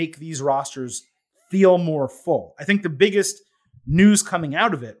otherwise make these rosters feel more full. I think the biggest news coming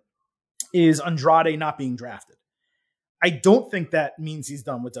out of it is Andrade not being drafted. I don't think that means he's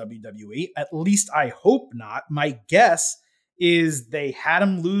done with WWE. At least I hope not. My guess is they had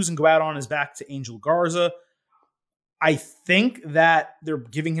him lose and go out on his back to Angel Garza. I think that they're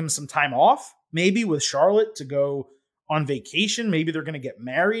giving him some time off, maybe with Charlotte, to go on vacation. Maybe they're going to get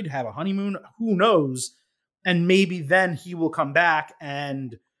married, have a honeymoon. Who knows? And maybe then he will come back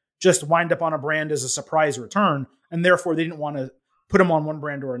and just wind up on a brand as a surprise return. And therefore, they didn't want to put him on one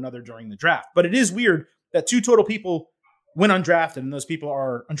brand or another during the draft. But it is weird that 2 total people went undrafted, and those people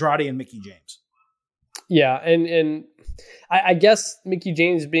are Andrade and Mickie James. Yeah, and I guess Mickie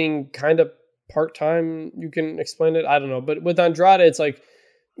James being kind of part-time, you can explain it. I don't know. But with Andrade, it's like,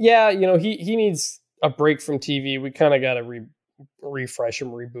 yeah, he needs a break from TV. We kind of got to refresh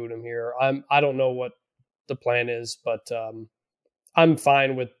him, reboot him here. I don't know what the plan is, but I'm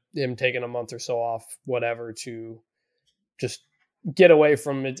fine with him taking a month or so off, whatever, to just get away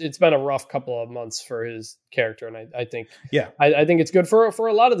from it. It's been a rough couple of months for his character, and I think I think it's good for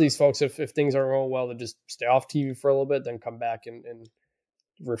a lot of these folks if things aren't going well to just stay off TV for a little bit, then come back and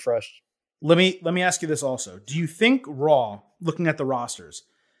refresh. Let me ask you this also. Do you think Raw, looking at the rosters,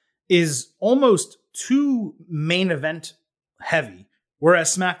 is almost too main event heavy,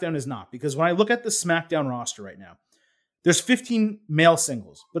 whereas SmackDown is not? Because when I look at the SmackDown roster right now, there's 15 male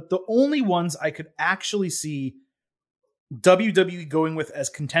singles, but the only ones I could actually see WWE going with as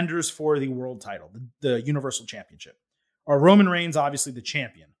contenders for the world title, the Universal Championship, are Roman Reigns, obviously the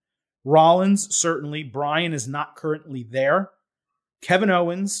champion. Rollins, certainly. Bryan is not currently there. Kevin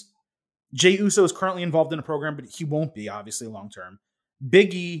Owens. Jey Uso is currently involved in a program, but he won't be, obviously, long-term.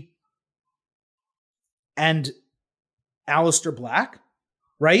 Big E and Aleister Black,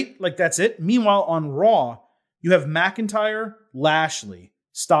 right? Like, that's it. Meanwhile, on Raw, you have McIntyre, Lashley,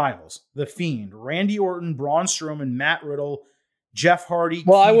 Styles, The Fiend, Randy Orton, Braun Strowman, Matt Riddle, Jeff Hardy.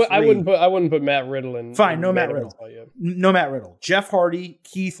 Well, I wouldn't put Matt Riddle in. Fine, no Matt Riddle. No Matt Riddle. Jeff Hardy,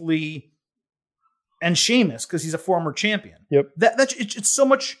 Keith Lee, and Sheamus, because he's a former champion. Yep. It's so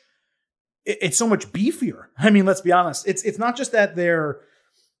much it's so much beefier. I mean, let's be honest. It's not just that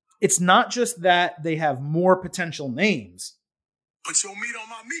they have more potential names. Put your meat on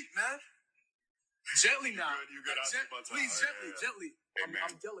my meat, man. Gently now. Please, gently. I'm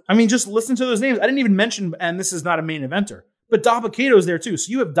delicate. I mean, just listen to those names. I didn't even mention, and this is not a main eventer, but Dabba-Kato's there too. So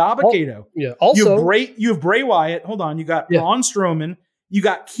you have Dabba-Kato. Yeah. Also, you have Bray Wyatt. Hold on. You got Braun Strowman. You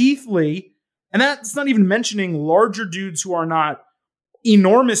got Keith Lee. And that's not even mentioning larger dudes who are not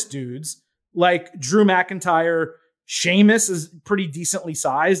enormous dudes, like Drew McIntyre. Sheamus is pretty decently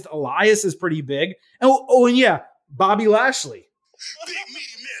sized. Elias is pretty big. And yeah, Bobby Lashley. Big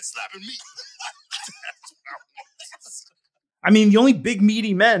meaty man slapping meat. I mean, the only big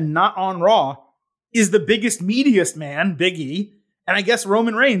meaty men not on Raw is the biggest, meatiest man, Big E, and I guess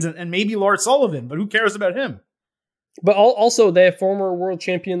Roman Reigns and maybe Lars Sullivan, but who cares about him? But also, they have former world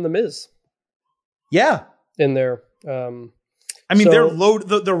champion The Miz. Yeah. In there. I mean, they're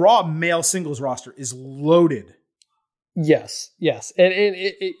loaded. The Raw male singles roster is loaded. Yes. And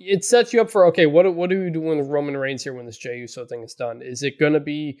it sets you up for, okay, what do we do with Roman Reigns here when this Jey Uso thing is done? Is it going to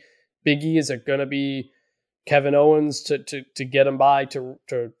be Big E? Is it going to be Kevin Owens to get him by to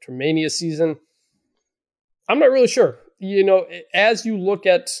Mania season? I'm not really sure. You know, as you look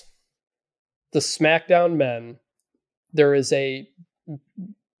at the SmackDown men, there is a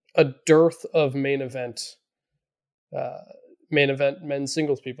dearth of main event men's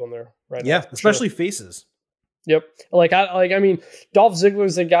singles people in there right now. Yeah, especially faces. Yep. I mean, Dolph Ziggler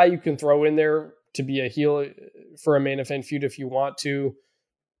is a guy you can throw in there to be a heel for a main event feud if you want to.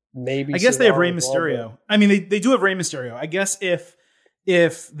 Maybe I guess they have Rey Mysterio. I mean, they do have Rey Mysterio. I guess if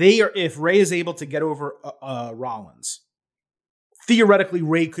Rey is able to get over Rollins, theoretically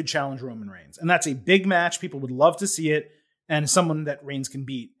Rey could challenge Roman Reigns, and that's a big match. People would love to see it, and someone that Reigns can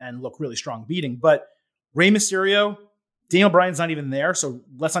beat and look really strong beating. But Rey Mysterio, Daniel Bryan's not even there, so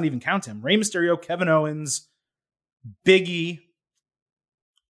let's not even count him. Rey Mysterio, Kevin Owens, Big E.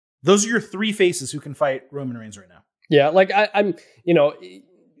 Those are your three faces who can fight Roman Reigns right now. Yeah, like I'm, you know,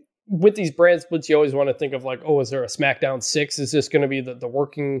 with these brand splits, you always want to think of like, oh, is there a SmackDown 6? Is this going to be the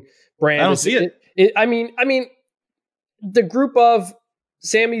working brand? I don't see it. I mean, the group of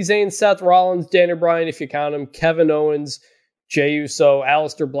Sami Zayn, Seth Rollins, Daniel Bryan, if you count him, Kevin Owens, Jey Uso,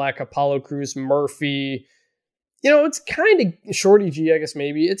 Aleister Black, Apollo Crews, Murphy. You know, it's kind of Shorty G, I guess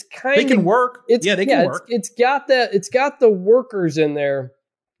maybe. It's kind of, they can work. They can work. It's got the workers in there,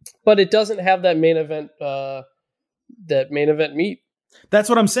 but it doesn't have that main event meat. That's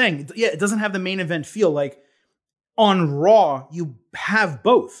what I'm saying. Yeah, it doesn't have the main event feel. Like on Raw, you have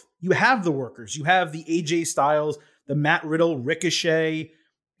both. You have the workers. You have the AJ Styles, the Matt Riddle, Ricochet,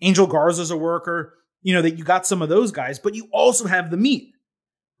 Angel Garza's a worker. You know, that you got some of those guys, but you also have the meat,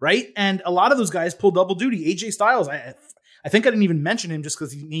 right? And a lot of those guys pull double duty. AJ Styles, I think I didn't even mention him just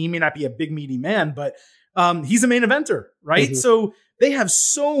because he may not be a big meaty man, but he's a main eventer, right? Mm-hmm. So they have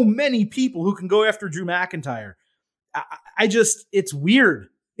so many people who can go after Drew McIntyre. It's weird.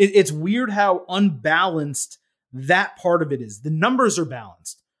 It's weird how unbalanced that part of it is. The numbers are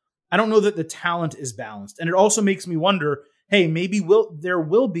balanced. I don't know that the talent is balanced. And it also makes me wonder, hey, maybe there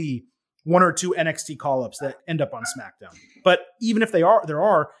will be one or two NXT call-ups that end up on SmackDown. But even if there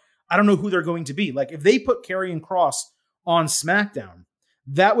are, I don't know who they're going to be. Like if they put Karrion Kross on SmackDown,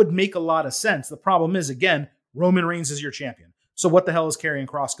 that would make a lot of sense. The problem is, again, Roman Reigns is your champion. So what the hell is Karrion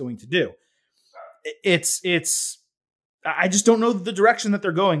Kross going to do? I just don't know the direction that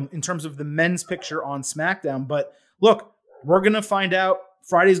they're going in terms of the men's picture on SmackDown. But look, we're going to find out.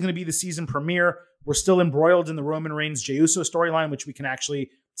 Friday's going to be the season premiere. We're still embroiled in the Roman Reigns Jey Uso storyline, which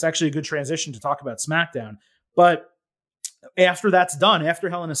it's actually a good transition to talk about SmackDown. But after that's done, after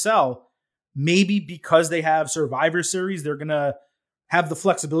Hell in a Cell, maybe because they have Survivor Series, they're going to have the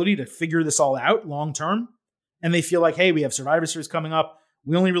flexibility to figure this all out long term. And they feel like, hey, we have Survivor Series coming up.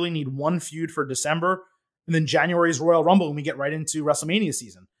 We only really need one feud for December. And then January is Royal Rumble and we get right into WrestleMania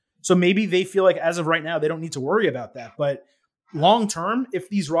season. So maybe they feel like as of right now, they don't need to worry about that. But long term, if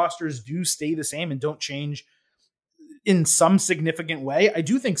these rosters do stay the same and don't change in some significant way, I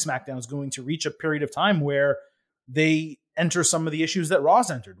do think SmackDown is going to reach a period of time where they enter some of the issues that Raw's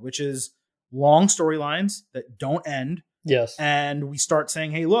entered, which is long storylines that don't end. Yes. And we start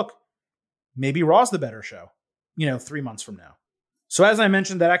saying, hey, look, maybe Raw's the better show, 3 months from now. So as I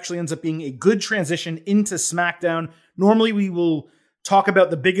mentioned, that actually ends up being a good transition into SmackDown. Normally we will talk about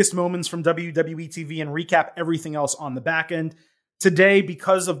the biggest moments from WWE TV and recap everything else on the back end. Today,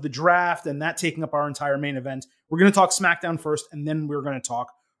 because of the draft and that taking up our entire main event, we're going to talk SmackDown first, and then we're going to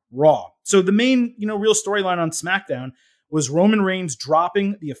talk Raw. So the main, real storyline on SmackDown was Roman Reigns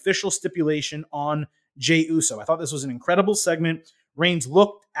dropping the official stipulation on Jey Uso. I thought this was an incredible segment. Reigns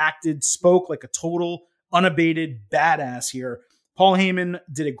looked, acted, spoke like a total unabated badass here. Paul Heyman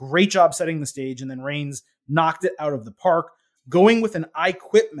did a great job setting the stage, and then Reigns knocked it out of the park. Going with an I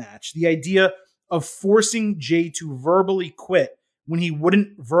Quit match, the idea of forcing Jay to verbally quit when he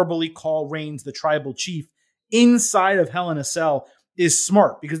wouldn't verbally call Reigns the tribal chief inside of Hell in a Cell is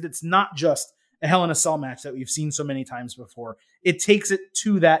smart, because it's not just a Hell in a Cell match that we've seen so many times before. It takes it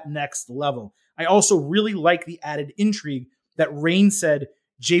to that next level. I also really like the added intrigue that Reigns said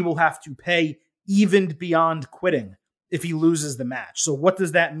Jay will have to pay even beyond quitting if he loses the match. So what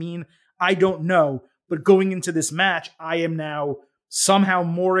does that mean? I don't know. But going into this match, I am now somehow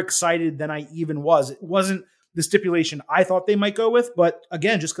more excited than I even was. It wasn't the stipulation I thought they might go with, but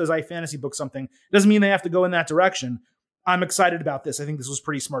again, just because I fantasy book something doesn't mean they have to go in that direction. I'm excited about this. I think this was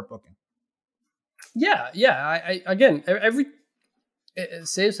pretty smart booking. Yeah. I again, it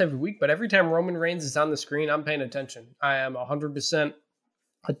saves every week, but every time Roman Reigns is on the screen, I'm paying attention. I am 100%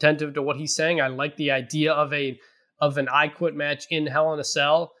 attentive to what he's saying. I like the idea of an I Quit match in Hell in a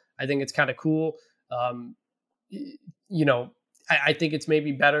Cell. I think it's kind of cool. I think it's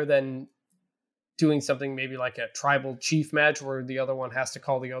maybe better than doing something maybe like a tribal chief match where the other one has to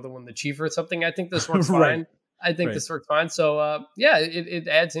call the other one the chief or something. I think this works Right. fine. This works fine. So it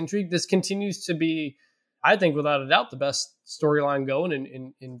adds intrigue. This continues to be, I think, without a doubt, the best storyline going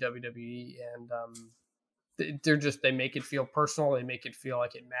in WWE. And they make it feel personal. They make it feel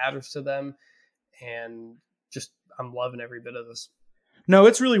like it matters to them. And just, I'm loving every bit of this. No,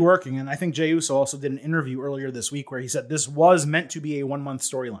 it's really working. And I think Jey Uso also did an interview earlier this week where he said this was meant to be a 1-month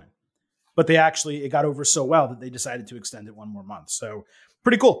storyline, but it got over so well that they decided to extend it one more month. So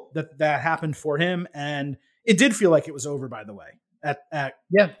pretty cool that happened for him. And it did feel like it was over, by the way, at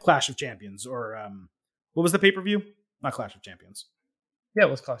Clash of Champions, or what was the pay-per-view? Not Clash of Champions. Yeah,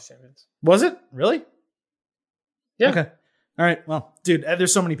 it was Clash of Champions. Was it? Really? Yeah. Okay. All right. Well, dude,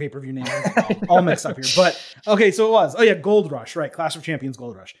 there's so many pay-per-view names all mixed up here. But okay, so it was. Oh yeah, Gold Rush, right? Clash of Champions,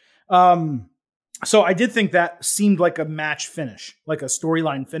 Gold Rush. So I did think that seemed like a match finish, like a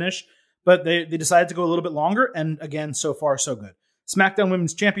storyline finish, but they decided to go a little bit longer. And again, so far so good. SmackDown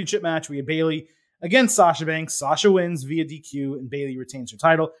Women's Championship match. We had Bayley against Sasha Banks. Sasha wins via DQ, and Bayley retains her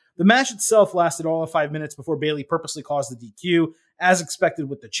title. The match itself lasted all of 5 minutes before Bayley purposely caused the DQ, as expected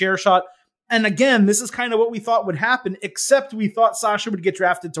with the chair shot. And again, this is kind of what we thought would happen, except we thought Sasha would get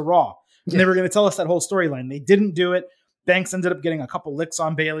drafted to Raw. And they were going to tell us that whole storyline. They didn't do it. Banks ended up getting a couple licks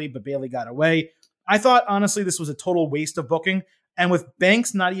on Bayley, but Bayley got away. I thought, honestly, this was a total waste of booking. And with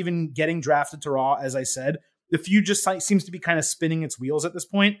Banks not even getting drafted to Raw, as I said, the feud just seems to be kind of spinning its wheels at this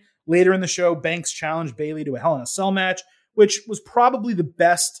point. Later in the show, Banks challenged Bayley to a Hell in a Cell match, which was probably the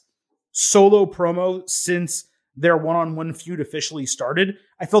best solo promo since their one-on-one feud officially started.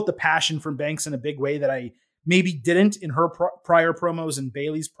 I felt the passion from Banks in a big way that I maybe didn't in her prior promos and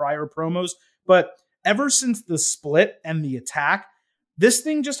Bayley's prior promos. But ever since the split and the attack, this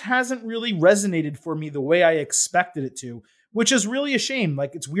thing just hasn't really resonated for me the way I expected it to, which is really a shame.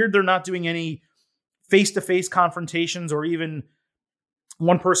 Like, it's weird they're not doing any face-to-face confrontations or even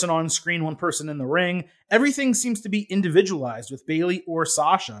one person on screen, one person in the ring. Everything seems to be individualized with Bayley or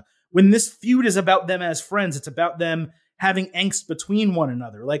Sasha. When this feud is about them as friends, it's about them having angst between one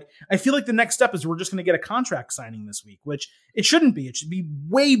another. Like, I feel like the next step is we're just going to get a contract signing this week, which it shouldn't be. It should be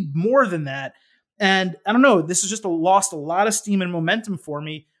way more than that. And I don't know, this has just lost a lot of steam and momentum for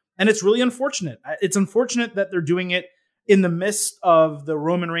me. And it's really unfortunate. It's unfortunate that they're doing it in the midst of the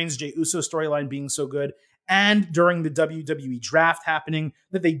Roman Reigns Jey Uso storyline being so good, and during the WWE draft happening,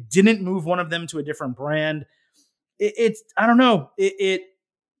 that they didn't move one of them to a different brand. I don't know. It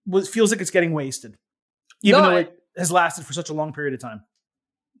feels like it's getting wasted, even though it has lasted for such a long period of time.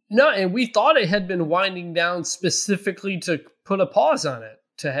 No, and we thought it had been winding down specifically to put a pause on it,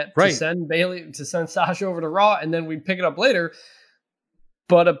 to send Sasha over to Raw, and then we'd pick it up later.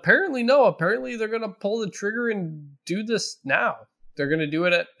 But apparently, no. Apparently, they're going to pull the trigger and do this now. They're going to do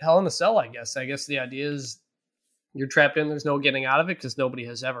it at Hell in a Cell, I guess. I guess the idea is you're trapped in. There's no getting out of it because nobody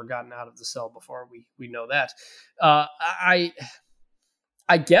has ever gotten out of the cell before. We know that.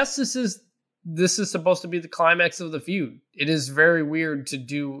 I guess this is supposed to be the climax of the feud. It is very weird to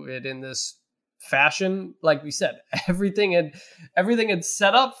do it in this fashion. Like we said, everything had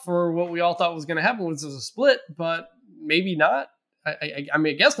set up for what we all thought was going to happen, which was a split, but maybe not. I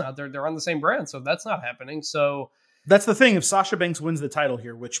mean, I guess not. They're on the same brand, so that's not happening. So that's the thing. If Sasha Banks wins the title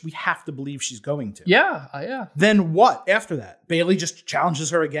here, which we have to believe she's going to, yeah. Then what after that? Bayley just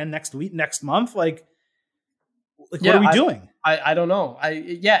challenges her again next month. Like what are we doing? I don't know.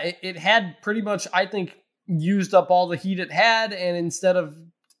 It had pretty much, I think, used up all the heat it had, and instead of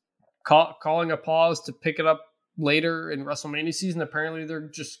calling a pause to pick it up later in WrestleMania season. Apparently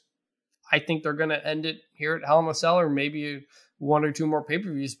I think they're going to end it here at Hell in a Cell, or maybe 1 or 2 more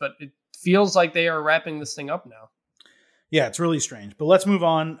pay-per-views, but it feels like they are wrapping this thing up now. Yeah, it's really strange. But let's move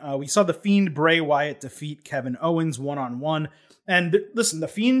on. We saw The Fiend Bray Wyatt defeat Kevin Owens one-on-one. And listen, The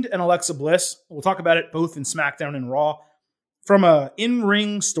Fiend and Alexa Bliss, we'll talk about it both in SmackDown and Raw. From a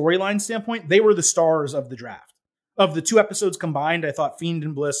in-ring storyline standpoint, they were the stars of the draft. Of the 2 episodes combined, I thought Fiend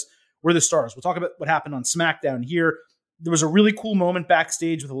and Bliss were the stars. We'll talk about what happened on SmackDown here. There was a really cool moment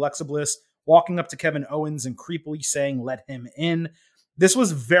backstage with Alexa Bliss walking up to Kevin Owens and creepily saying, "Let him in." This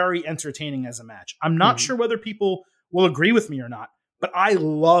was very entertaining as a match. I'm not sure whether people will agree with me or not, but I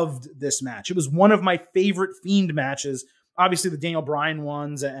loved this match. It was one of my favorite Fiend matches. Obviously, the Daniel Bryan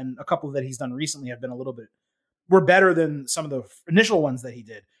ones and a couple that he's done recently have been were better than some of the initial ones that he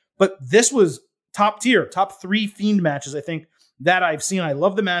did. But this was top tier, top 3 Fiend matches, I think, that I've seen. I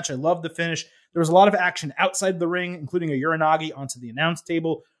love the match. I love the finish. There was a lot of action outside the ring, including a Uranagi onto the announce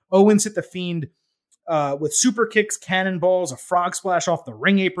table. Owens hit the Fiend with super kicks, cannonballs, a frog splash off the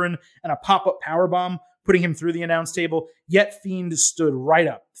ring apron, and a pop-up powerbomb, putting him through the announce table. Yet Fiend stood right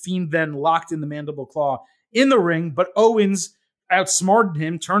up. Fiend then locked in the mandible claw in the ring, but Owens outsmarted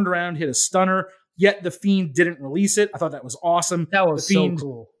him, turned around, hit a stunner, yet the Fiend didn't release it. I thought that was awesome. That was so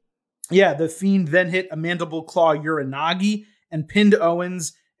cool. Yeah, the Fiend then hit a mandible claw Uranagi and pinned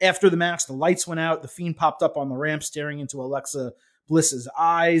Owens. After the match, the lights went out. The Fiend popped up on the ramp staring into Alexa Bliss's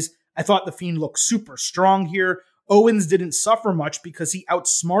eyes. I thought the Fiend looked super strong here. Owens didn't suffer much because he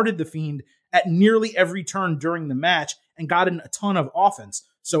outsmarted the Fiend at nearly every turn during the match and got in a ton of offense.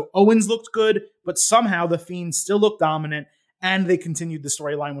 So Owens looked good, but somehow the Fiend still looked dominant, and they continued the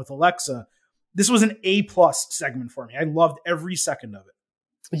storyline with Alexa. This was an A+ segment for me. I loved every second of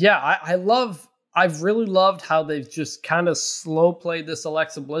it. Yeah, I've really loved how they've just kind of slow played this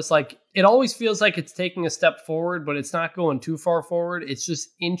Alexa Bliss. Like, it always feels like it's taking a step forward, but it's not going too far forward. It's just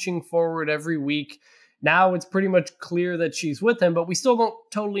inching forward every week. Now it's pretty much clear that she's with him, but we still don't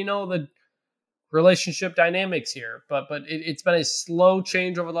totally know the relationship dynamics here. But it's been a slow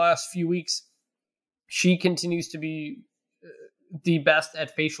change over the last few weeks. She continues to be the best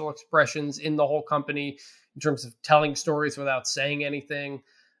at facial expressions in the whole company in terms of telling stories without saying anything.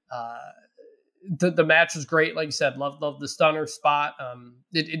 The match was great. Like you said, loved the stunner spot.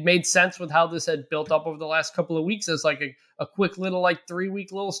 It made sense with how this had built up over the last couple of weeks as like a quick little, like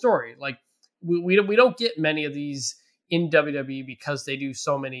 3-week little story. Like we don't get many of these in WWE because they do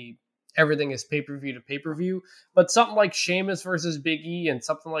so many, everything is pay-per-view to pay-per-view. But something like Sheamus versus Big E and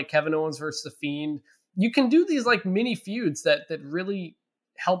something like Kevin Owens versus The Fiend, you can do these like mini feuds that really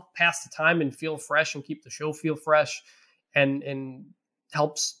help pass the time and feel fresh and keep the show feel fresh and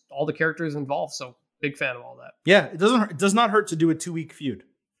helps all the characters involved. So big fan of all that. Yeah, it does not hurt to do a 2-week feud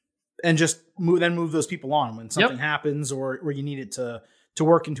and just move those people on when something happens or where you need it to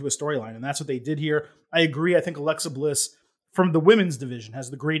work into a storyline. And that's what they did here. I agree. I think Alexa Bliss from the women's division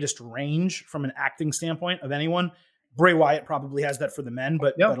has the greatest range from an acting standpoint of anyone. Bray Wyatt probably has that for the men,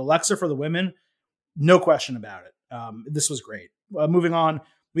 but Alexa for the women, no question about it. This was great. Moving on,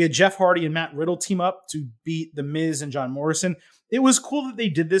 we had Jeff Hardy and Matt Riddle team up to beat The Miz and John Morrison. It was cool that they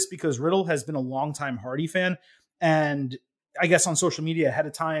did this because Riddle has been a longtime Hardy fan. And I guess on social media ahead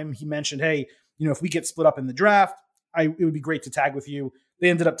of time, he mentioned, hey, if we get split up in the draft, it would be great to tag with you. They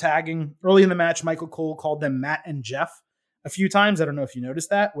ended up tagging. Early in the match, Michael Cole called them Matt and Jeff a few times. I don't know if you noticed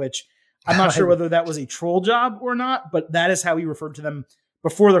that, which I'm not sure whether that was a troll job or not, but that is how he referred to them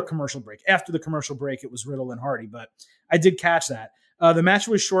before the commercial break. After the commercial break, it was Riddle and Hardy, but I did catch that. The match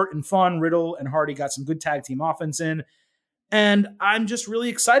was short and fun. Riddle and Hardy got some good tag team offense in, and I'm just really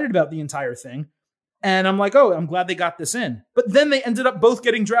excited about the entire thing. And I'm like, I'm glad they got this in. But then they ended up both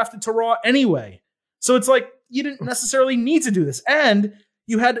getting drafted to Raw anyway. So it's like, you didn't necessarily need to do this. And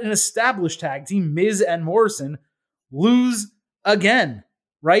you had an established tag team, Miz and Morrison, lose again,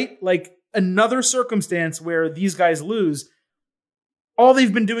 right? Like another circumstance where these guys lose. All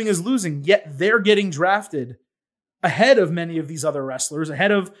they've been doing is losing, yet they're getting drafted ahead of many of these other wrestlers,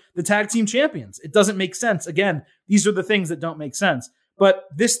 ahead of the tag team champions. It doesn't make sense. Again, these are the things that don't make sense. But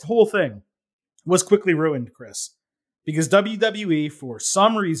this whole thing was quickly ruined, Chris, because WWE, for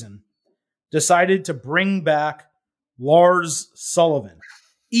some reason, decided to bring back Lars Sullivan.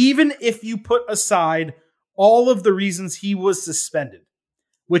 Even if you put aside all of the reasons he was suspended,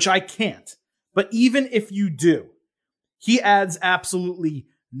 which I can't, but even if you do, he adds absolutely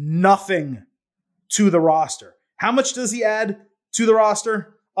nothing to the roster. How much does he add to the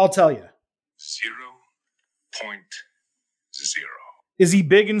roster? I'll tell you. 0.0. Is he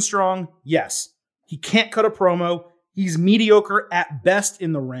big and strong? Yes. He can't cut a promo. He's mediocre at best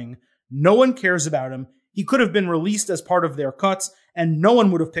in the ring. No one cares about him. He could have been released as part of their cuts and no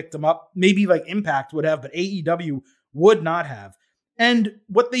one would have picked him up. Maybe like Impact would have, but AEW would not have. And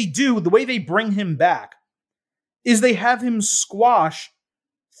what they do, the way they bring him back, is they have him squash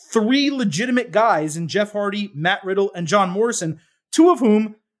 3 legitimate guys in Jeff Hardy, Matt Riddle, and John Morrison, 2 of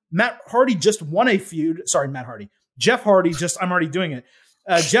whom Matt Hardy just won a feud. Sorry, Matt Hardy. Jeff Hardy just, I'm already doing it.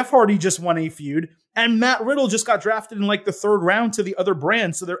 Jeff Hardy just won a feud, and Matt Riddle just got drafted in like the 3rd round to the other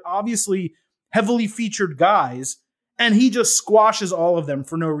brand. So they're obviously heavily featured guys, and he just squashes all of them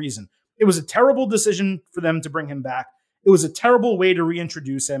for no reason. It was a terrible decision for them to bring him back. It was a terrible way to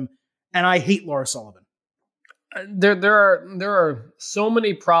reintroduce him, and I hate Lars Sullivan. There are so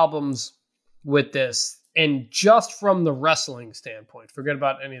many problems with this, and just from the wrestling standpoint, forget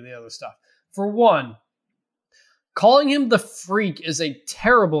about any of the other stuff. For one, calling him the Freak is a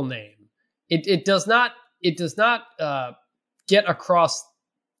terrible name. It does not get across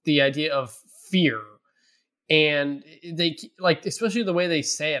the idea of fear. And they like, especially the way they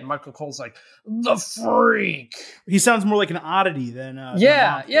say it. Michael Cole's like the Freak. He sounds more like an oddity than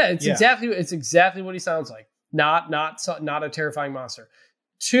It's exactly what he sounds like. Not a terrifying monster.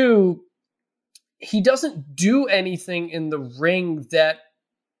 2, he doesn't do anything in the ring that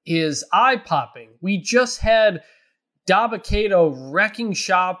is eye popping. We just had Dabba-Kato wrecking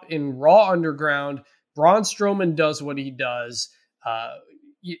shop in Raw Underground. Braun Strowman does what he does.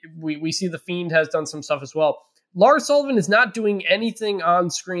 We see The Fiend has done some stuff as well. Lars Sullivan is not doing anything on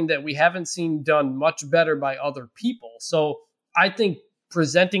screen that we haven't seen done much better by other people. So I think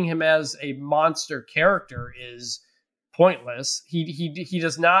presenting him as a monster character is pointless. He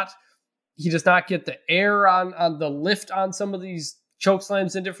does not get the air on the lift on some of these choke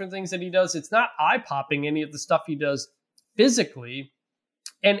slams and different things that he does. It's not eye popping, any of the stuff he does physically.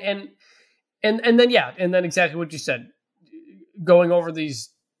 And then exactly what you said, going over these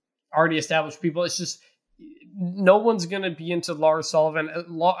already established people. It's just, no one's going to be into Lars Sullivan.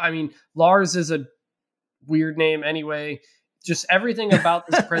 I mean, Lars is a weird name anyway. Just everything about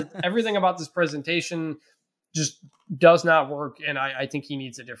this everything about this presentation just does not work. And I think he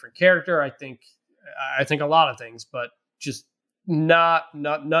needs a different character. I think a lot of things, but just none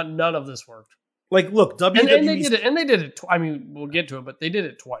of this worked. Like, look, WWE... And they did it. I mean, we'll get to it, but they did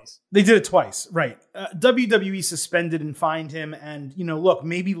it twice. They did it twice, right. WWE suspended and fined him, and, look,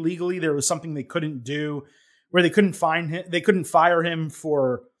 maybe legally there was something they couldn't do, where they couldn't fire him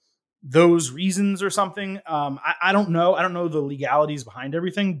for those reasons or something. I don't know. I don't know the legalities behind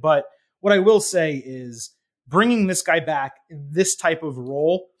everything, but what I will say is bringing this guy back in this type of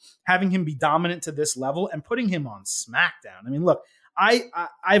role, having him be dominant to this level, and putting him on SmackDown. I mean, look,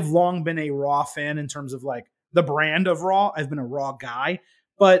 I've long been a Raw fan in terms of like the brand of Raw. I've been a Raw guy,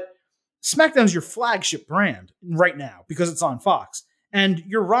 but SmackDown's your flagship brand right now because it's on Fox, and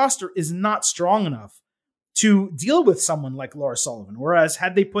your roster is not strong enough to deal with someone like Lars Sullivan. Whereas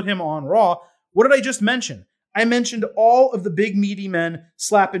had they put him on Raw, what did I just mention? I mentioned all of the big meaty men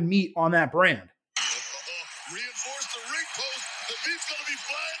slapping meat on that brand. Reinforce the ring post. The beef's going to be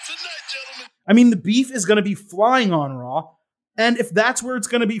flying tonight, gentlemen. I mean, the beef is going to be flying on Raw. And if that's where it's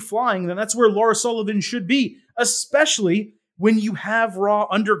going to be flying, then that's where Lars Sullivan should be, especially when you have Raw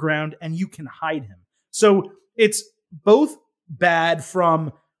Underground and you can hide him. So it's both bad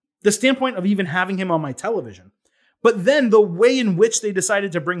from the standpoint of even having him on my television, but then the way in which they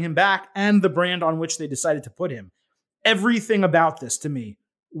decided to bring him back and the brand on which they decided to put him, everything about this to me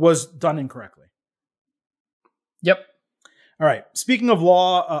was done incorrectly. Yep. All right. Speaking of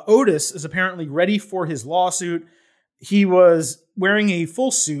law, Otis is apparently ready for his lawsuit. He was wearing a full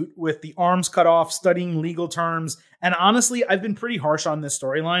suit with the arms cut off, studying legal terms. And honestly, I've been pretty harsh on this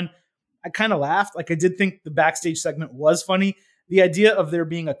storyline. I kind of laughed. Like, I did think the backstage segment was funny. The idea of there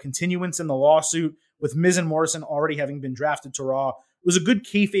being a continuance in the lawsuit with Miz and Morrison already having been drafted to Raw was a good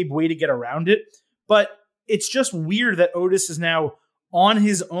kayfabe way to get around it. But it's just weird that Otis is now on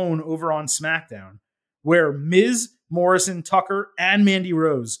his own over on SmackDown, where Miz, Morrison, Tucker, and Mandy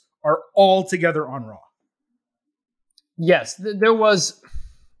Rose are all together on Raw. Yes, there was.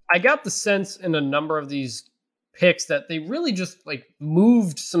 I got the sense in a number of these picks that they really just like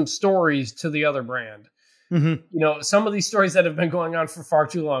moved some stories to the other brand. Mm-hmm. Some of these stories that have been going on for far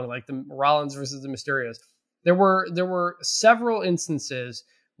too long, like the Rollins versus the Mysterios. There were several instances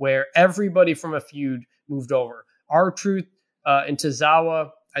where everybody from a feud moved over. R-Truth and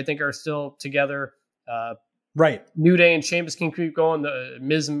Tozawa, I think, are still together. Right. New Day and Sheamus can keep going. The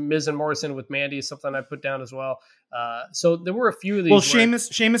Miz and Morrison with Mandy is something I put down as well. So there were a few of these. Well,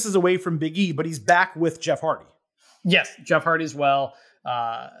 Sheamus is away from Big E, but he's back with Jeff Hardy. Yes, Jeff Hardy as well.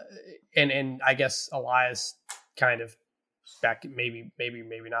 And I guess Elias kind of back, maybe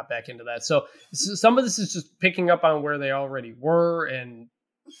not back into that. So some of this is just picking up on where they already were, and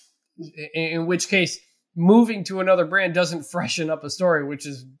in which case moving to another brand doesn't freshen up a story, which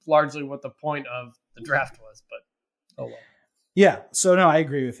is largely what the point of the draft was. But oh well. Yeah, so no, I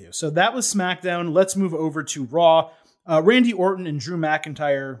agree with you. So that was SmackDown. Let's move over to Raw. Randy Orton and Drew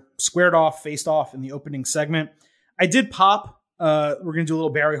McIntyre faced off in the opening segment. I did pop. We're going to do a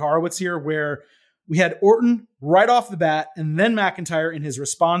little Barry Horowitz here, where we had Orton right off the bat and then McIntyre in his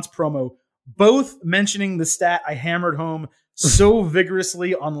response promo, both mentioning the stat I hammered home so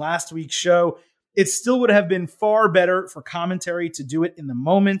vigorously on last week's show. It still would have been far better for commentary to do it in the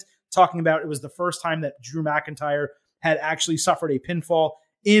moment, talking about it was the first time that Drew McIntyre had actually suffered a pinfall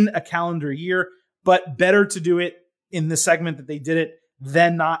in a calendar year, but better to do it in the segment that they did it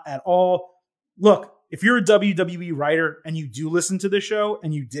than not at all. Look, if you're a WWE writer and you do listen to the show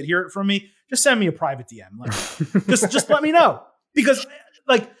and you did hear it from me, just send me a private DM. Like, just let me know, because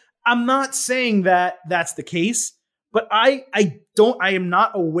like, I'm not saying that that's the case, but I am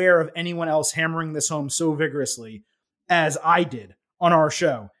not aware of anyone else hammering this home so vigorously as I did on our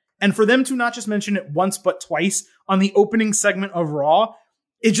show. And for them to not just mention it once, but twice on the opening segment of Raw,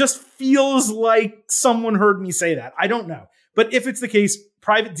 it just feels like someone heard me say that. I don't know. But if it's the case,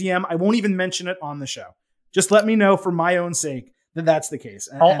 private DM, I won't even mention it on the show. Just let me know for my own sake that that's the case.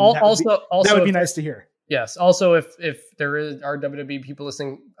 And that would be nice to hear. Yes. Also, if there are WWE people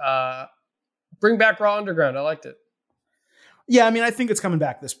listening, bring back Raw Underground. I liked it. Yeah, I mean, I think it's coming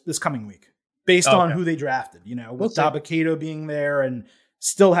back this coming week based on who they drafted, with Dabba-Kato being there and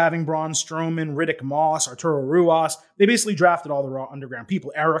still having Braun Strowman, Riddick Moss, Arturo Ruas. They basically drafted all the Raw Underground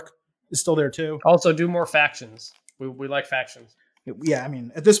people. Eric is still there too. Also, do more factions. We like factions. Yeah, I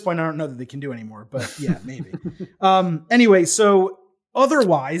mean, at this point, I don't know that they can do anymore, but yeah, maybe. Anyway, so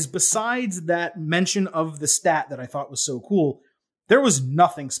otherwise, besides that mention of the stat that I thought was so cool, there was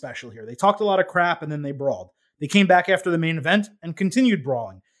nothing special here. They talked a lot of crap and then they brawled. They came back after the main event and continued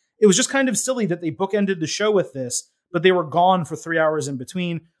brawling. It was just kind of silly that they bookended the show with this, but they were gone for 3 hours in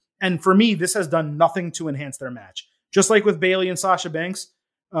between. And for me, this has done nothing to enhance their match. Just like with Bayley and Sasha Banks,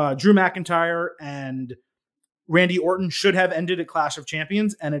 Drew McIntyre and Randy Orton should have ended at Clash of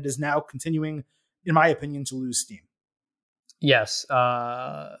Champions, and it is now continuing, in my opinion, to lose steam. Yes.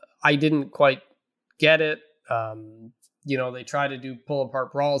 I didn't quite get it. They try to do pull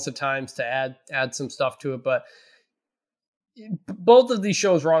apart brawls at times to add some stuff to it, but both of these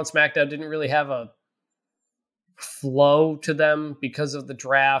shows, Raw and SmackDown, didn't really have a flow to them because of the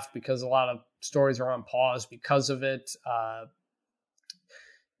draft, because a lot of stories are on pause because of it.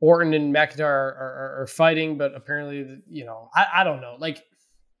 Orton and McIntyre are fighting, but apparently, I don't know. Like,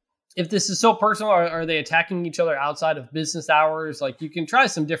 if this is so personal, are they attacking each other outside of business hours? Like, you can try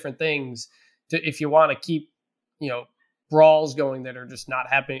some different things if you want to keep, brawls going that are just not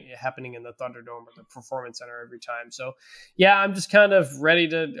happening in the Thunderdome or the Performance Center every time. So, yeah, I'm just kind of ready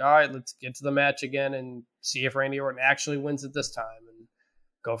to, all right, let's get to the match again and see if Randy Orton actually wins it this time and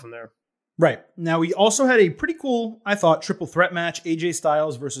go from there. Right. Now, we also had a pretty cool, I thought, triple threat match. AJ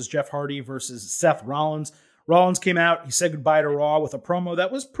Styles versus Jeff Hardy versus Seth Rollins. Rollins came out. He said goodbye to Raw with a promo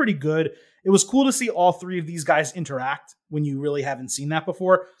that was pretty good. It was cool to see all three of these guys interact when you really haven't seen that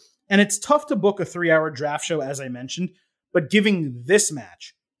before. And it's tough to book a 3-hour draft show, as I mentioned, but giving this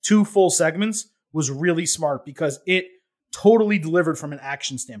match 2 full segments was really smart because it totally delivered from an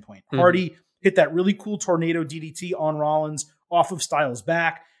action standpoint. Mm-hmm. Hardy hit that really cool tornado DDT on Rollins off of Styles'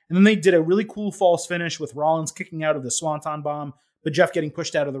 back. And then they did a really cool false finish with Rollins kicking out of the Swanton Bomb, but Jeff getting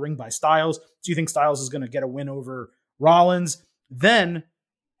pushed out of the ring by Styles. Do you think Styles is going to get a win over Rollins? Then,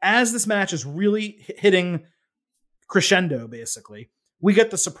 as this match is really hitting crescendo, basically, we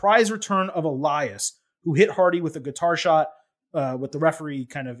get the surprise return of Elias, who hit Hardy with a guitar shot with the referee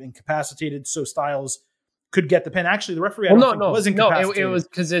kind of incapacitated, so Styles could get the pin. Actually, the referee was incapacitated. No, it was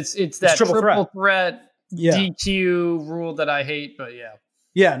because it's that triple threat DQ rule that I hate, but yeah.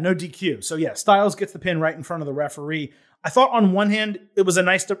 Yeah, no DQ. So yeah, Styles gets the pin right in front of the referee. I thought on one hand, it was a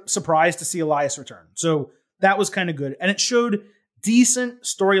nice surprise to see Elias return. So that was kind of good. And it showed decent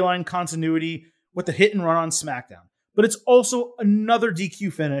storyline continuity with the hit and run on SmackDown. But it's also another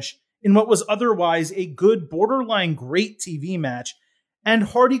DQ finish in what was otherwise a good, borderline great TV match. And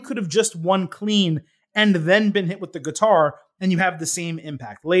Hardy could have just won clean and then been hit with the guitar, and you have the same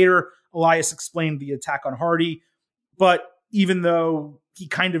impact. Later, Elias explained the attack on Hardy, but even though he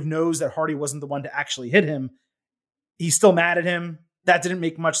kind of knows that Hardy wasn't the one to actually hit him, he's still mad at him. That didn't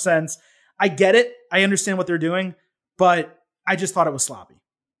make much sense. I get it. I understand what they're doing, but I just thought it was sloppy.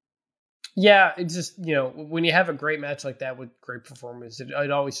 Yeah, it just, when you have a great match like that with great performance,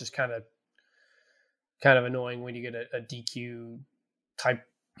 it always just kind of kind of annoying when you get a DQ type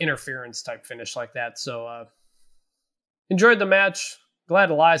interference type finish like that. So enjoyed the match.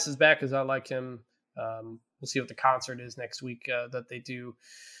 Glad Elias is back because I like him. We'll see what the concert is next week that they do.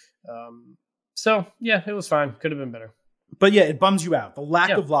 So yeah, it was fine. Could have been better. But yeah, it bums you out. The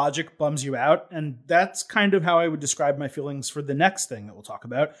lack of logic bums you out. And that's kind of how I would describe my feelings for the next thing that we'll talk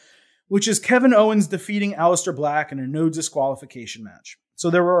about, which is Kevin Owens defeating Aleister Black in a no disqualification match. So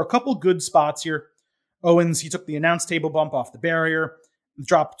there were a couple good spots here. Owens, he took the announce table bump off the barrier,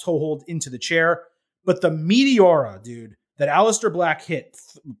 dropped toehold into the chair. But the Meteora, dude, that Aleister Black hit,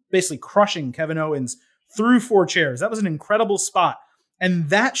 basically crushing Kevin Owens through 4 chairs. That was an incredible spot. And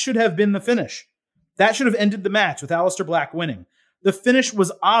that should have been the finish. That should have ended the match with Aleister Black winning. The finish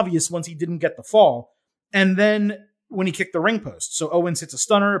was obvious once he didn't get the fall. And then when he kicked the ring post. So Owens hits a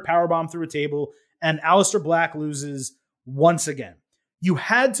stunner, a powerbomb through a table, and Aleister Black loses once again. You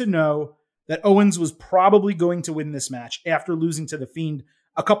had to know that Owens was probably going to win this match after losing to The Fiend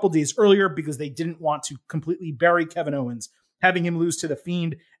a couple days earlier because they didn't want to completely bury Kevin Owens, having him lose to The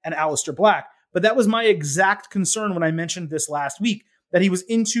Fiend and Aleister Black. But that was my exact concern when I mentioned this last week, that he was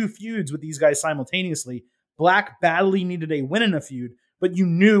in 2 feuds with these guys simultaneously. Black badly needed a win in a feud, but you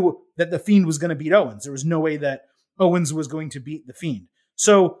knew that The Fiend was going to beat Owens. There was no way that Owens was going to beat The Fiend.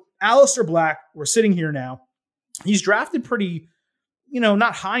 So Aleister Black, we're sitting here now. He's drafted pretty,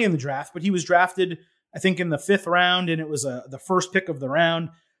 not high in the draft, but he was drafted, I think, in the 5th round, and it was the first pick of the round.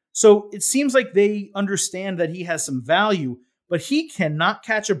 So it seems like they understand that he has some value, but he cannot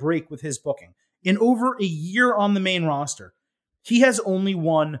catch a break with his booking. In over a year on the main roster, he has only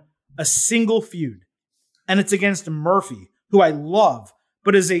won a single feud, and it's against Murphy, who I love,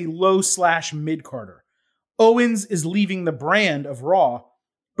 but is a low/mid-carder. Owens is leaving the brand of Raw,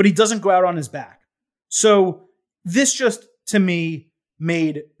 but he doesn't go out on his back. So this just, to me,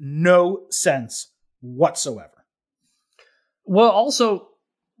 made no sense whatsoever. Well, also,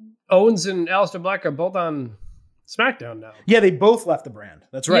 Owens and Aleister Black are both on SmackDown now. Yeah, they both left the brand.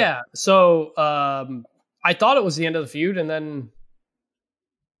 That's right. Yeah, so I thought it was the end of the feud, and then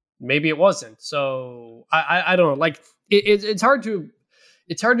maybe it wasn't. So I don't know. Like it's hard to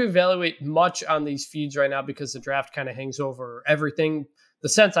evaluate much on these feuds right now because the draft kind of hangs over everything. The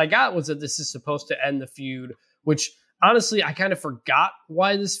sense I got was that this is supposed to end the feud, which honestly I kind of forgot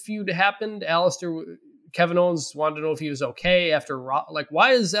why this feud happened. Kevin Owens wanted to know if he was okay after like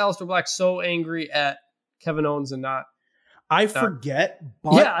why is Aleister Black so angry at Kevin Owens and not? I forget,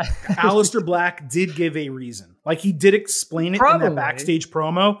 but Aleister Black did give a reason. Like he did explain it in that backstage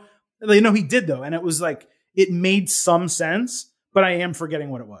promo. He did though, and it was like it made some sense, but I am forgetting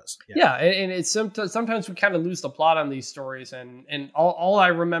what it was. Yeah, and it's sometimes we kind of lose the plot on these stories, and all I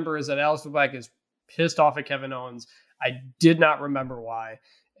remember is that Aleister Black is pissed off at Kevin Owens. I did not remember why.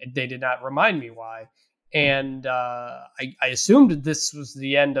 They did not remind me why, and I assumed this was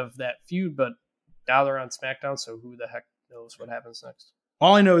the end of that feud, but now they're on SmackDown, so who the heck knows what happens next.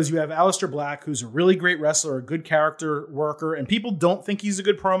 All I know is you have Aleister Black, who's a really great wrestler, a good character worker, and people don't think he's a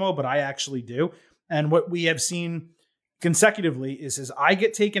good promo, but I actually do. And what we have seen consecutively is his eye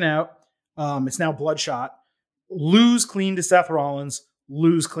get taken out. It's now Bloodshot. Lose clean to Seth Rollins.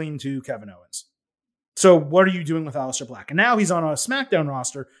 Lose clean to Kevin Owens. So what are you doing with Aleister Black? And now he's on a SmackDown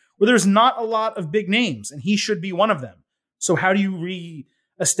roster where there's not a lot of big names, and he should be one of them. So how do you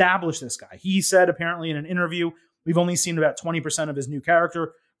re-establish this guy? He said apparently in an interview, we've only seen about 20% of his new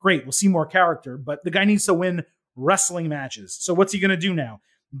character. Great, we'll see more character, but the guy needs to win wrestling matches. So what's he going to do now?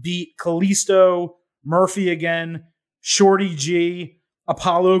 Beat Kalisto, Murphy again, Shorty G,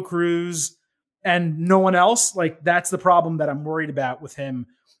 Apollo Crews, and no one else? Like, that's the problem that I'm worried about with him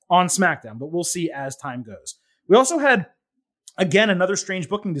on SmackDown, but we'll see as time goes. We also had, again, another strange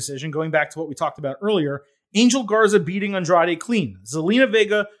booking decision, going back to what we talked about earlier. Angel Garza beating Andrade clean. Zelina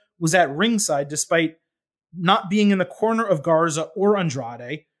Vega was at ringside despite not being in the corner of Garza or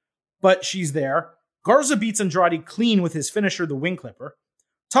Andrade, but she's there. Garza beats Andrade clean with his finisher, the Wing Clipper.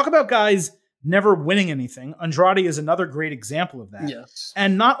 Talk about guys never winning anything. Andrade is another great example of that. Yes.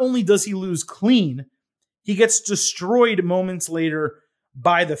 And not only does he lose clean, he gets destroyed moments later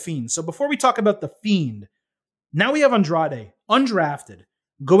by The Fiend. So before we talk about The Fiend, now we have Andrade, undrafted,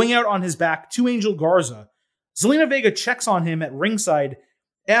 going out on his back to Angel Garza. Zelina Vega checks on him at ringside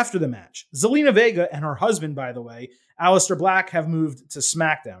after the match. Zelina Vega and her husband, by the way, Aleister Black, have moved to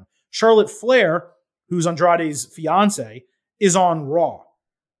SmackDown. Charlotte Flair, who's Andrade's fiance, is on Raw.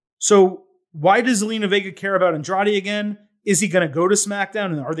 So why does Zelina Vega care about Andrade again? Is he going to go to SmackDown,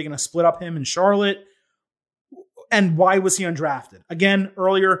 and are they going to split up him and Charlotte? And why was he undrafted? Again,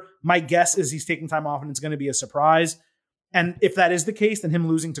 earlier, my guess is he's taking time off and it's going to be a surprise. And if that is the case, then him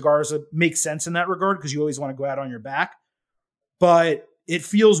losing to Garza makes sense in that regard because you always want to go out on your back. But it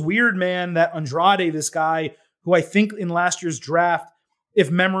feels weird, man, that Andrade, this guy who I think in last year's draft, if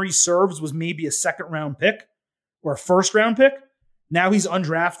memory serves, was maybe a second-round pick or a first-round pick. Now he's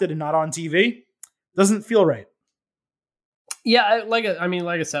undrafted and not on TV. Doesn't feel right. Yeah, like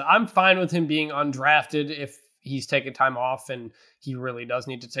I said, I'm fine with him being undrafted if he's taking time off, and he really does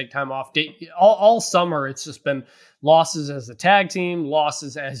need to take time off. All summer, it's just been losses as a tag team,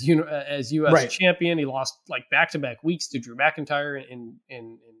 losses as U.S. champion. He lost like back-to-back weeks to Drew McIntyre in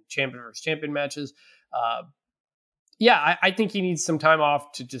champion versus champion matches. I think he needs some time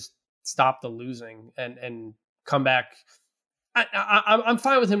off to just stop the losing and come back. I'm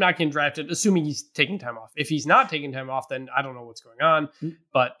fine with him not getting drafted, assuming he's taking time off. If he's not taking time off, then I don't know what's going on.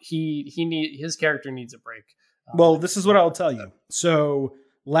 But his character needs a break. Well, this is what I'll tell you. So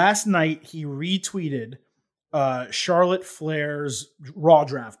last night he retweeted Charlotte Flair's Raw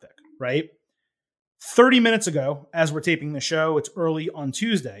draft pick, right? 30 minutes ago, as we're taping the show, it's early on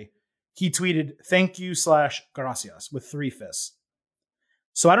Tuesday, he tweeted, "Thank you / gracias" with 3 fists.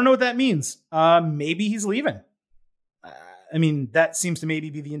 So I don't know what that means. Maybe he's leaving. I mean, that seems to maybe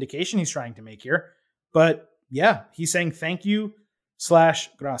be the indication he's trying to make here. But yeah, he's saying thank you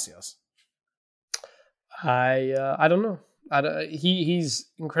 / gracias. I don't know.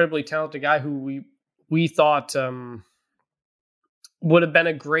 He's incredibly talented guy who we thought would have been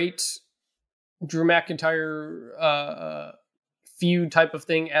a great Drew McIntyre feud type of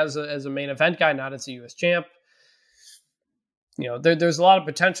thing as a main event guy, not as a U.S. champ. There's a lot of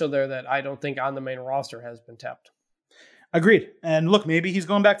potential there that I don't think on the main roster has been tapped. Agreed. And look, maybe he's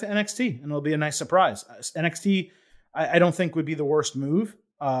going back to NXT and it'll be a nice surprise. NXT, I don't think would be the worst move.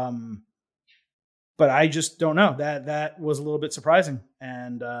 But I just don't know. That was a little bit surprising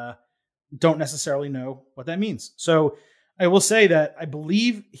and don't necessarily know what that means. So I will say that I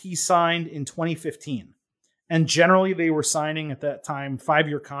believe he signed in 2015. And generally they were signing at that time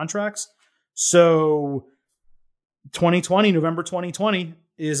 5-year contracts. So 2020, November 2020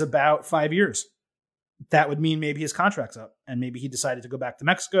 is about 5 years. That would mean maybe his contract's up and maybe he decided to go back to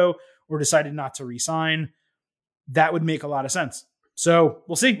Mexico or decided not to re-sign. That would make a lot of sense. So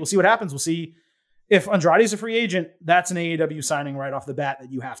we'll see. We'll see what happens. We'll see if Andrade's a free agent. That's an AEW signing right off the bat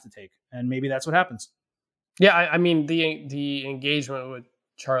that you have to take. And maybe that's what happens. Yeah, I mean, the engagement with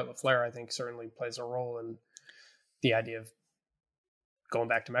Charlotte Flair, I think, certainly plays a role in the idea of going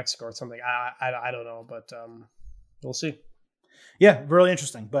back to Mexico or something. I don't know, but we'll see. Yeah, really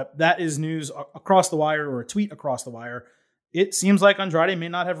interesting. But that is news across the wire or a tweet across the wire. It seems like Andrade may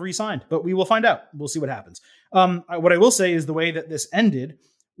not have re-signed, but we will find out. We'll see what happens. What I will say is the way that this ended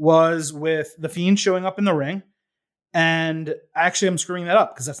was with The Fiend showing up in the ring. And actually, I'm screwing that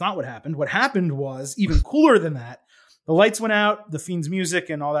up because that's not what happened. What happened was even cooler than that. The lights went out, The Fiend's music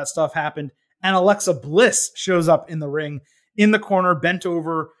and all that stuff happened. And Alexa Bliss shows up in the ring in the corner, bent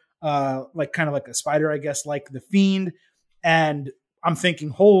over, kind of like a spider, I guess, like The Fiend. And I'm thinking,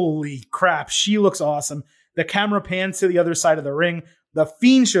 holy crap, she looks awesome. The camera pans to the other side of the ring. The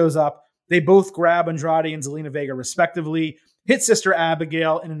Fiend shows up. They both grab Andrade and Zelina Vega respectively, hit Sister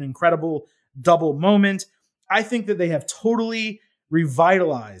Abigail in an incredible double moment. I think that they have totally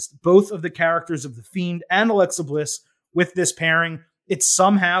revitalized both of the characters of The Fiend and Alexa Bliss with this pairing. It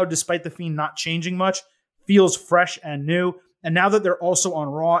somehow, despite The Fiend not changing much, feels fresh and new. And now that they're also on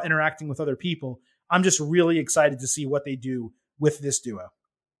Raw interacting with other people, I'm just really excited to see what they do with this duo.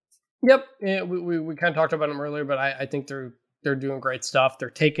 Yep. Yeah, we kind of talked about them earlier, but I think they're doing great stuff. They're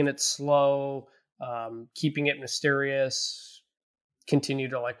taking it slow, keeping it mysterious, continue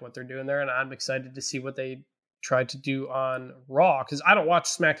to like what they're doing there. And I'm excited to see what they try to do on Raw, because I don't watch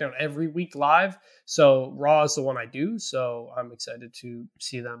SmackDown every week live. So Raw is the one I do. So I'm excited to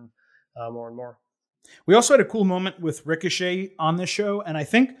see them more and more. We also had a cool moment with Ricochet on this show. And I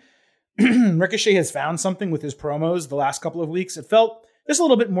think Ricochet has found something with his promos the last couple of weeks. It felt just a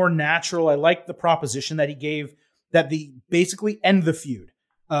little bit more natural. I liked the proposition that he gave that they basically end the feud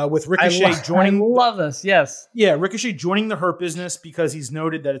with Ricochet joining. I love this. Yes. Yeah. Ricochet joining the Hurt Business because he's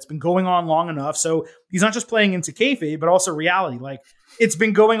noted that it's been going on long enough. So he's not just playing into kayfabe, but also reality. Like, it's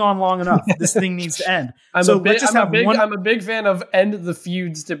been going on long enough. This thing needs to end. I'm a big fan of end the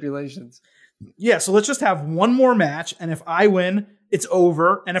feud stipulations. Yeah. So let's just have one more match. And if I win, it's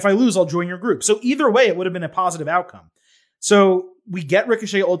over. And if I lose, I'll join your group. So either way, it would have been a positive outcome. So we get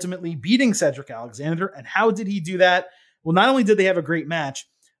Ricochet ultimately beating Cedric Alexander. And how did he do that? Well, not only did they have a great match,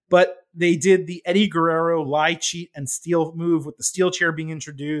 but they did the Eddie Guerrero lie, cheat, and steal move with the steel chair being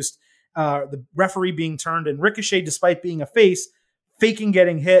introduced, the referee being turned, and Ricochet, despite being a face, faking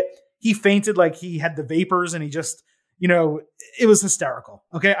getting hit. He fainted like he had the vapors and he just, it was hysterical.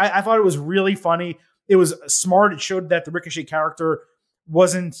 Okay. I thought it was really funny. It was smart. It showed that the Ricochet character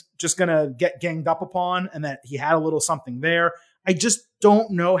wasn't just going to get ganged up upon and that he had a little something there. I just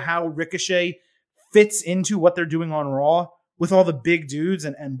don't know how Ricochet fits into what they're doing on Raw with all the big dudes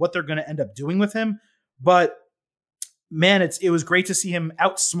and what they're going to end up doing with him. But man, it was great to see him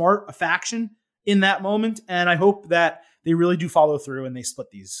outsmart a faction in that moment. And I hope that they really do follow through and they split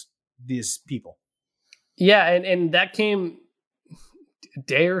these people. Yeah. And that came a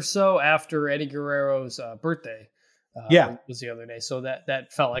day or so after Eddie Guerrero's birthday. Was the other day. So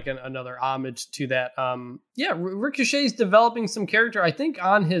that felt like another homage to that. Ricochet's developing some character, I think,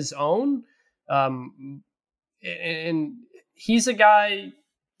 on his own. And he's a guy,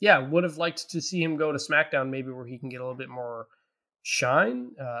 would have liked to see him go to SmackDown, maybe where he can get a little bit more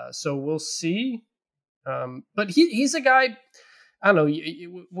shine. So we'll see. But he's a guy, I don't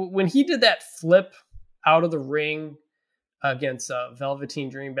know, when he did that flip out of the ring against Velveteen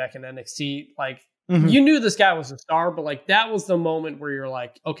Dream back in NXT, like, you knew this guy was a star, but like that was the moment where you're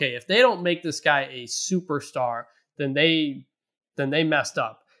like, okay, if they don't make this guy a superstar, then they messed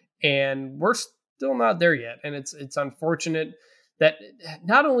up. And we're still not there yet. And it's unfortunate that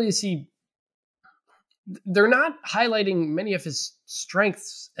not only is they're not highlighting many of his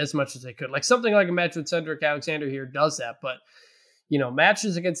strengths as much as they could. Like something like a match with Cedric Alexander here does that, but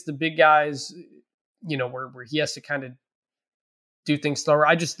matches against the big guys, where he has to kind of do things slower.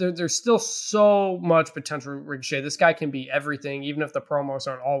 There's still so much potential Ricochet. This guy can be everything, even if the promos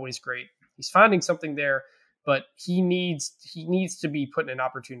aren't always great. He's finding something there, but he needs to be put in an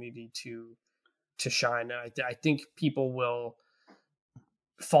opportunity to shine. And I think people will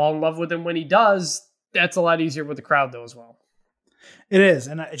fall in love with him when he does. That's a lot easier with the crowd though as well. It is.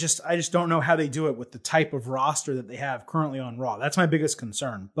 And I just don't know how they do it with the type of roster that they have currently on Raw. That's my biggest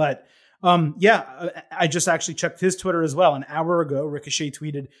concern. But I just actually checked his Twitter as well. An hour ago, Ricochet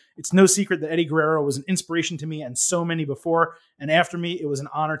tweeted, "It's no secret that Eddie Guerrero was an inspiration to me and so many before and after me. It was an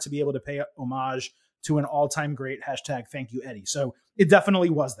honor to be able to pay homage to an all-time great. #thank you, Eddie." So it definitely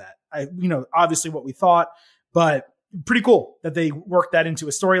was that. Obviously what we thought, but pretty cool that they worked that into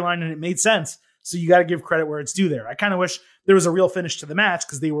a storyline and it made sense. So you got to give credit where it's due there. I kind of wish there was a real finish to the match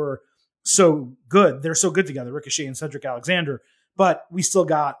because they were so good. They're so good together, Ricochet and Cedric Alexander. But we still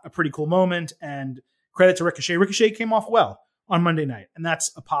got a pretty cool moment, and credit to Ricochet. Ricochet came off well on Monday night, and that's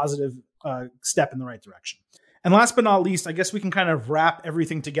a positive step in the right direction. And last but not least, I guess we can kind of wrap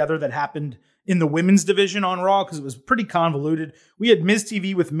everything together that happened in the women's division on Raw because it was pretty convoluted. We had Miz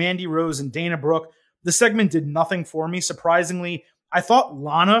TV with Mandy Rose and Dana Brooke. The segment did nothing for me. Surprisingly, I thought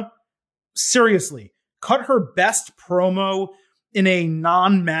Lana, seriously, cut her best promo in a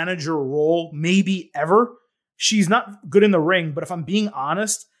non-manager role maybe ever. She's not good in the ring, but if I'm being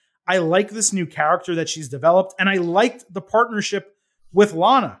honest, I like this new character that she's developed, and I liked the partnership with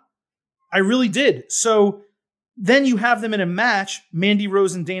Lana. I really did. So then you have them in a match, Mandy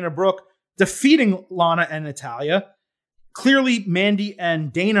Rose and Dana Brooke, defeating Lana and Natalya. Clearly, Mandy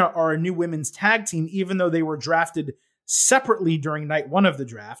and Dana are a new women's tag team, even though they were drafted separately during night one of the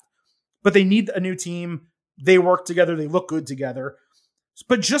draft. But they need a new team. They work together. They look good together.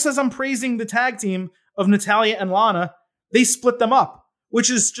 But just as I'm praising the tag team of Natalya and Lana, they split them up, which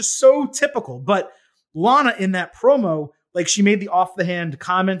is just so typical. But Lana in that promo, like she made the off the hand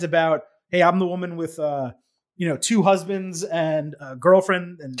comment about, "Hey, I'm the woman with, 2 husbands and a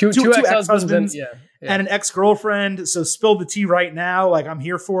girlfriend and two ex-husbands and an ex-girlfriend. So spill the tea right now. Like I'm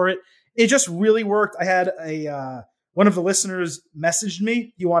here for it." It just really worked. I had one of the listeners messaged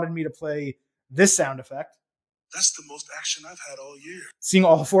me. He wanted me to play this sound effect. That's the most action I've had all year. Seeing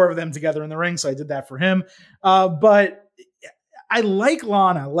all 4 of them together in the ring, so I did that for him. But I like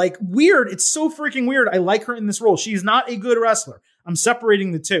Lana. Like, weird. It's so freaking weird. I like her in this role. She's not a good wrestler. I'm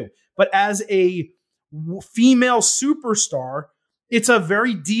separating the two. But as a female superstar, it's a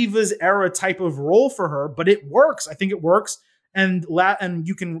very Divas era type of role for her, but it works. I think it works. And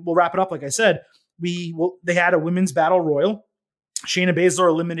we'll wrap it up. Like I said, they had a women's battle royal. Shayna Baszler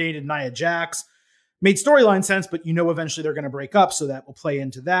eliminated Nia Jax. Made storyline sense, but eventually they're going to break up, so that will play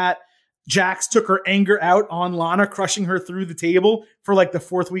into that. Jax took her anger out on Lana, crushing her through the table for like the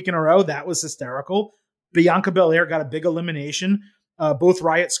 4th week in a row. That was hysterical. Bianca Belair got a big elimination. Both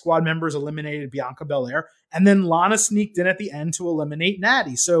Riot Squad members eliminated Bianca Belair. And then Lana sneaked in at the end to eliminate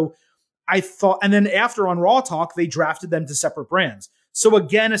Natty. So I thought, and then after on Raw Talk, they drafted them to separate brands. So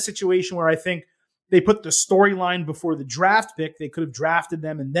again, a situation where I think they put the storyline before the draft pick. They could have drafted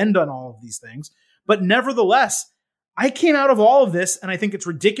them and then done all of these things. But nevertheless, I came out of all of this, and I think it's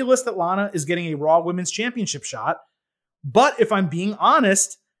ridiculous that Lana is getting a Raw Women's Championship shot. But if I'm being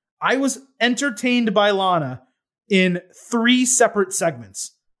honest, I was entertained by Lana in 3 separate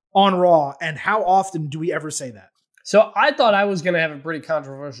segments on Raw. And how often do we ever say that? So I thought I was going to have a pretty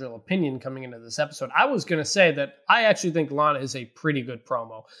controversial opinion coming into this episode. I was going to say that I actually think Lana is a pretty good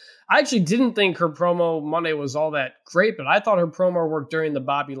promo. I actually didn't think her promo Monday was all that great, but I thought her promo work during the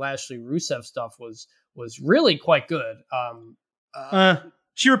Bobby Lashley Rusev stuff was really quite good.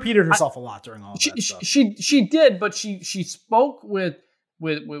 She repeated herself a lot during all of that stuff. She did, but she spoke with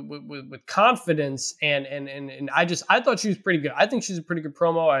confidence and I thought she was pretty good. I think she's a pretty good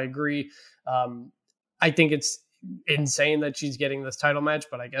promo. I agree. I think it's insane that she's getting this title match,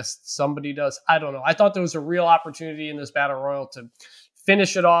 but I guess somebody does. I don't know. I thought there was a real opportunity in this Battle Royal to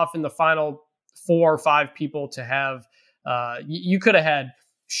finish it off in the final 4 or 5 people to have. You could have had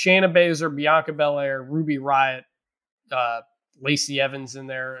Shayna Baszler, Bianca Belair, Ruby Riott, Lacey Evans in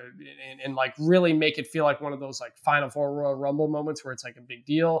there and like really make it feel like one of those like Final 4 Royal Rumble moments where it's like a big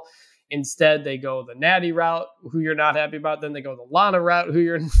deal. Instead, they go the Natty route, who you're not happy about. Then they go the Lana route, who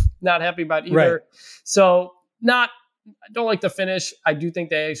you're not happy about either. Right. So I don't like the finish. I do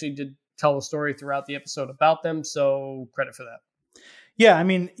think they actually did tell a story throughout the episode about them. So credit for that. Yeah. I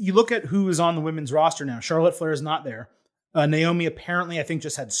mean, you look at who is on the women's roster now. Charlotte Flair is not there. Naomi apparently, I think,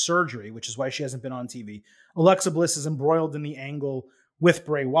 just had surgery, which is why she hasn't been on TV. Alexa Bliss is embroiled in the angle with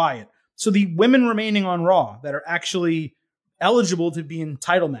Bray Wyatt. So the women remaining on Raw that are actually eligible to be in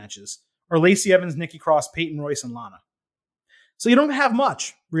title matches are Lacey Evans, Nikki Cross, Peyton Royce, and Lana. So you don't have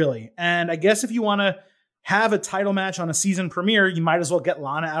much, really. And I guess if you want to have a title match on a season premiere, you might as well get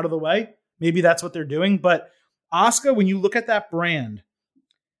Lana out of the way. Maybe that's what they're doing. But Asuka, when you look at that brand,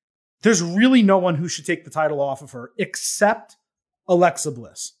 there's really no one who should take the title off of her except Alexa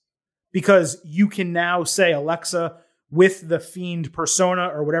Bliss. Because you can now say Alexa with the Fiend persona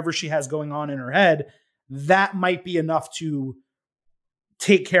or whatever she has going on in her head, that might be enough to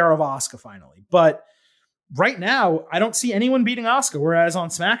take care of Asuka finally. But right now, I don't see anyone beating Asuka. Whereas on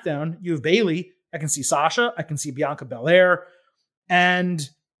SmackDown, you have Bayley. I can see Sasha. I can see Bianca Belair. And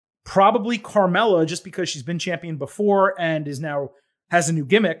probably Carmella, just because she's been champion before and is now has a new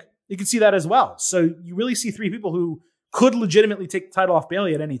gimmick. You can see that as well. So you really see 3 people who could legitimately take the title off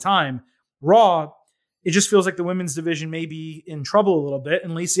Bayley at any time. Raw, it just feels like the women's division may be in trouble a little bit.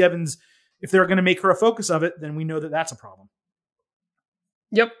 And Lacey Evans, if they're going to make her a focus of it, then we know that that's a problem.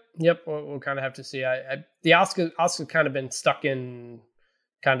 Yep. We'll kind of have to see. The Asuka kind of been stuck in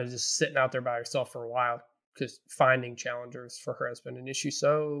kind of just sitting out there by herself for a while because finding challengers for her has been an issue.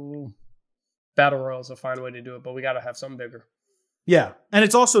 So Battle Royal is a fine way to do it, but we got to have something bigger. Yeah. And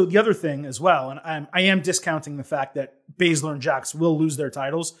it's also the other thing as well. And I am discounting the fact that Baszler and Jax will lose their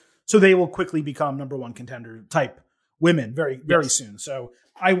titles. So they will quickly become number 1 contender type women very soon. So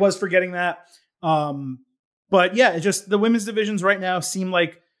I was forgetting that. But yeah, it just the women's divisions right now seem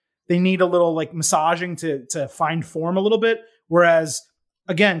like they need a little like massaging to find form a little bit. Whereas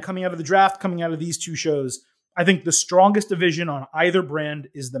again, coming out of the draft, coming out of these 2 shows, I think the strongest division on either brand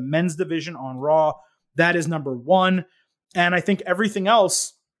is the men's division on Raw. That is number 1. And I think everything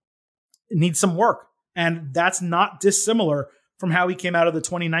else needs some work. And that's not dissimilar from how we came out of the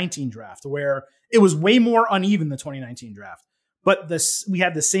 2019 draft, where it was way more uneven, the 2019 draft. But we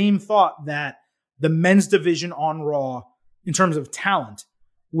had the same thought that the men's division on Raw, in terms of talent,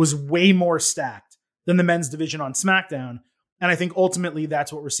 was way more stacked than the men's division on SmackDown. And I think ultimately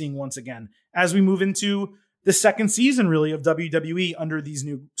that's what we're seeing once again as we move into the second season, really, of WWE under these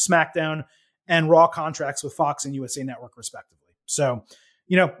new SmackDown and Raw contracts with Fox and USA Network, respectively. So,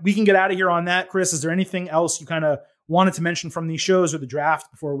 we can get out of here on that. Chris, is there anything else you kind of wanted to mention from these shows or the draft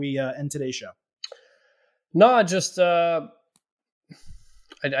before we end today's show? No, just I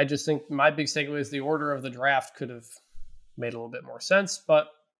just think my big takeaway is the order of the draft could have made a little bit more sense, but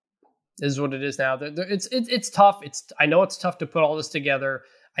this is what it is now. It's tough. I know it's tough to put all this together.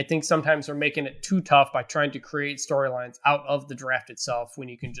 I think sometimes they're making it too tough by trying to create storylines out of the draft itself when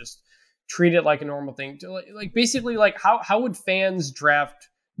you can just treat it like a normal thing. Like basically, like how would fans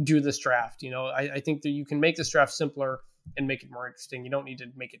do this draft? I think that you can make this draft simpler and make it more interesting. You don't need to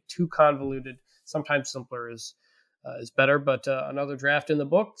make it too convoluted. Sometimes simpler is better, but another draft in the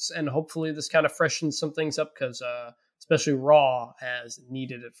books, and hopefully this kind of freshens some things up because especially Raw has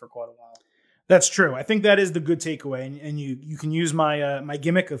needed it for quite a while. That's true. I think that is the good takeaway, and you can use my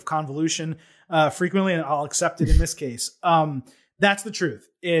gimmick of convolution frequently, and I'll accept it in this case. That's the truth.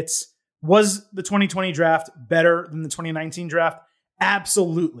 Was the 2020 draft better than the 2019 draft?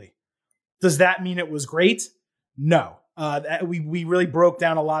 Absolutely. Does that mean it was great? No. We really broke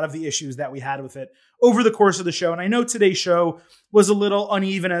down a lot of the issues that we had with it over the course of the show. And I know today's show was a little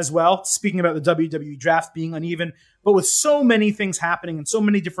uneven as well, speaking about the WWE draft being uneven, but with so many things happening and so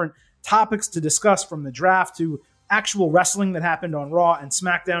many different topics to discuss, from the draft to actual wrestling that happened on Raw and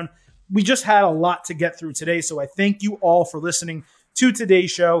SmackDown. We just had a lot to get through today, so I thank you all for listening to today's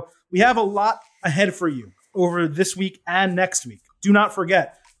show. We have a lot ahead for you over this week and next week. Do not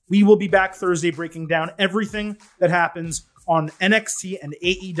forget, we will be back Thursday breaking down everything that happens on NXT and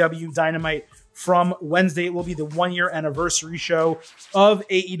AEW Dynamite. From Wednesday, it will be the 1-year anniversary show of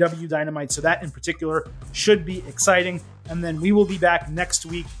AEW Dynamite, so that in particular should be exciting. And then we will be back next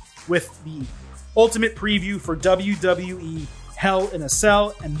week with the ultimate preview for WWE Hell in a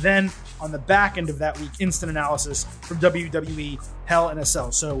Cell, and then on the back end of that week, instant analysis from WWE Hell in a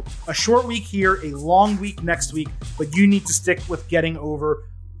Cell. So a short week here, a long week next week, but you need to stick with Getting Over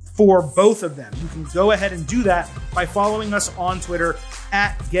for both of them. You can go ahead and do that by following us on Twitter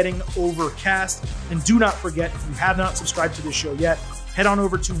at GettingOverCast. And do not forget, if you have not subscribed to this show yet, head on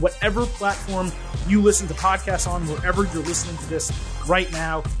over to whatever platform you listen to podcasts on, wherever you're listening to this right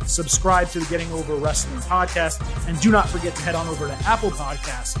now. Subscribe to the Getting Over Wrestling podcast. And do not forget to head on over to Apple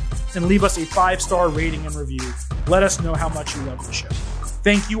Podcasts and leave us a 5-star rating and review. Let us know how much you love the show.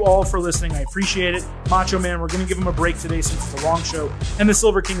 Thank you all for listening. I appreciate it. Macho Man, we're going to give him a break today since it's a long show, and the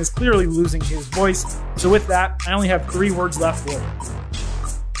Silver King is clearly losing his voice. So with that, I only have 3 words left for you.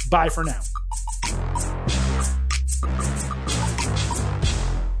 Bye for now.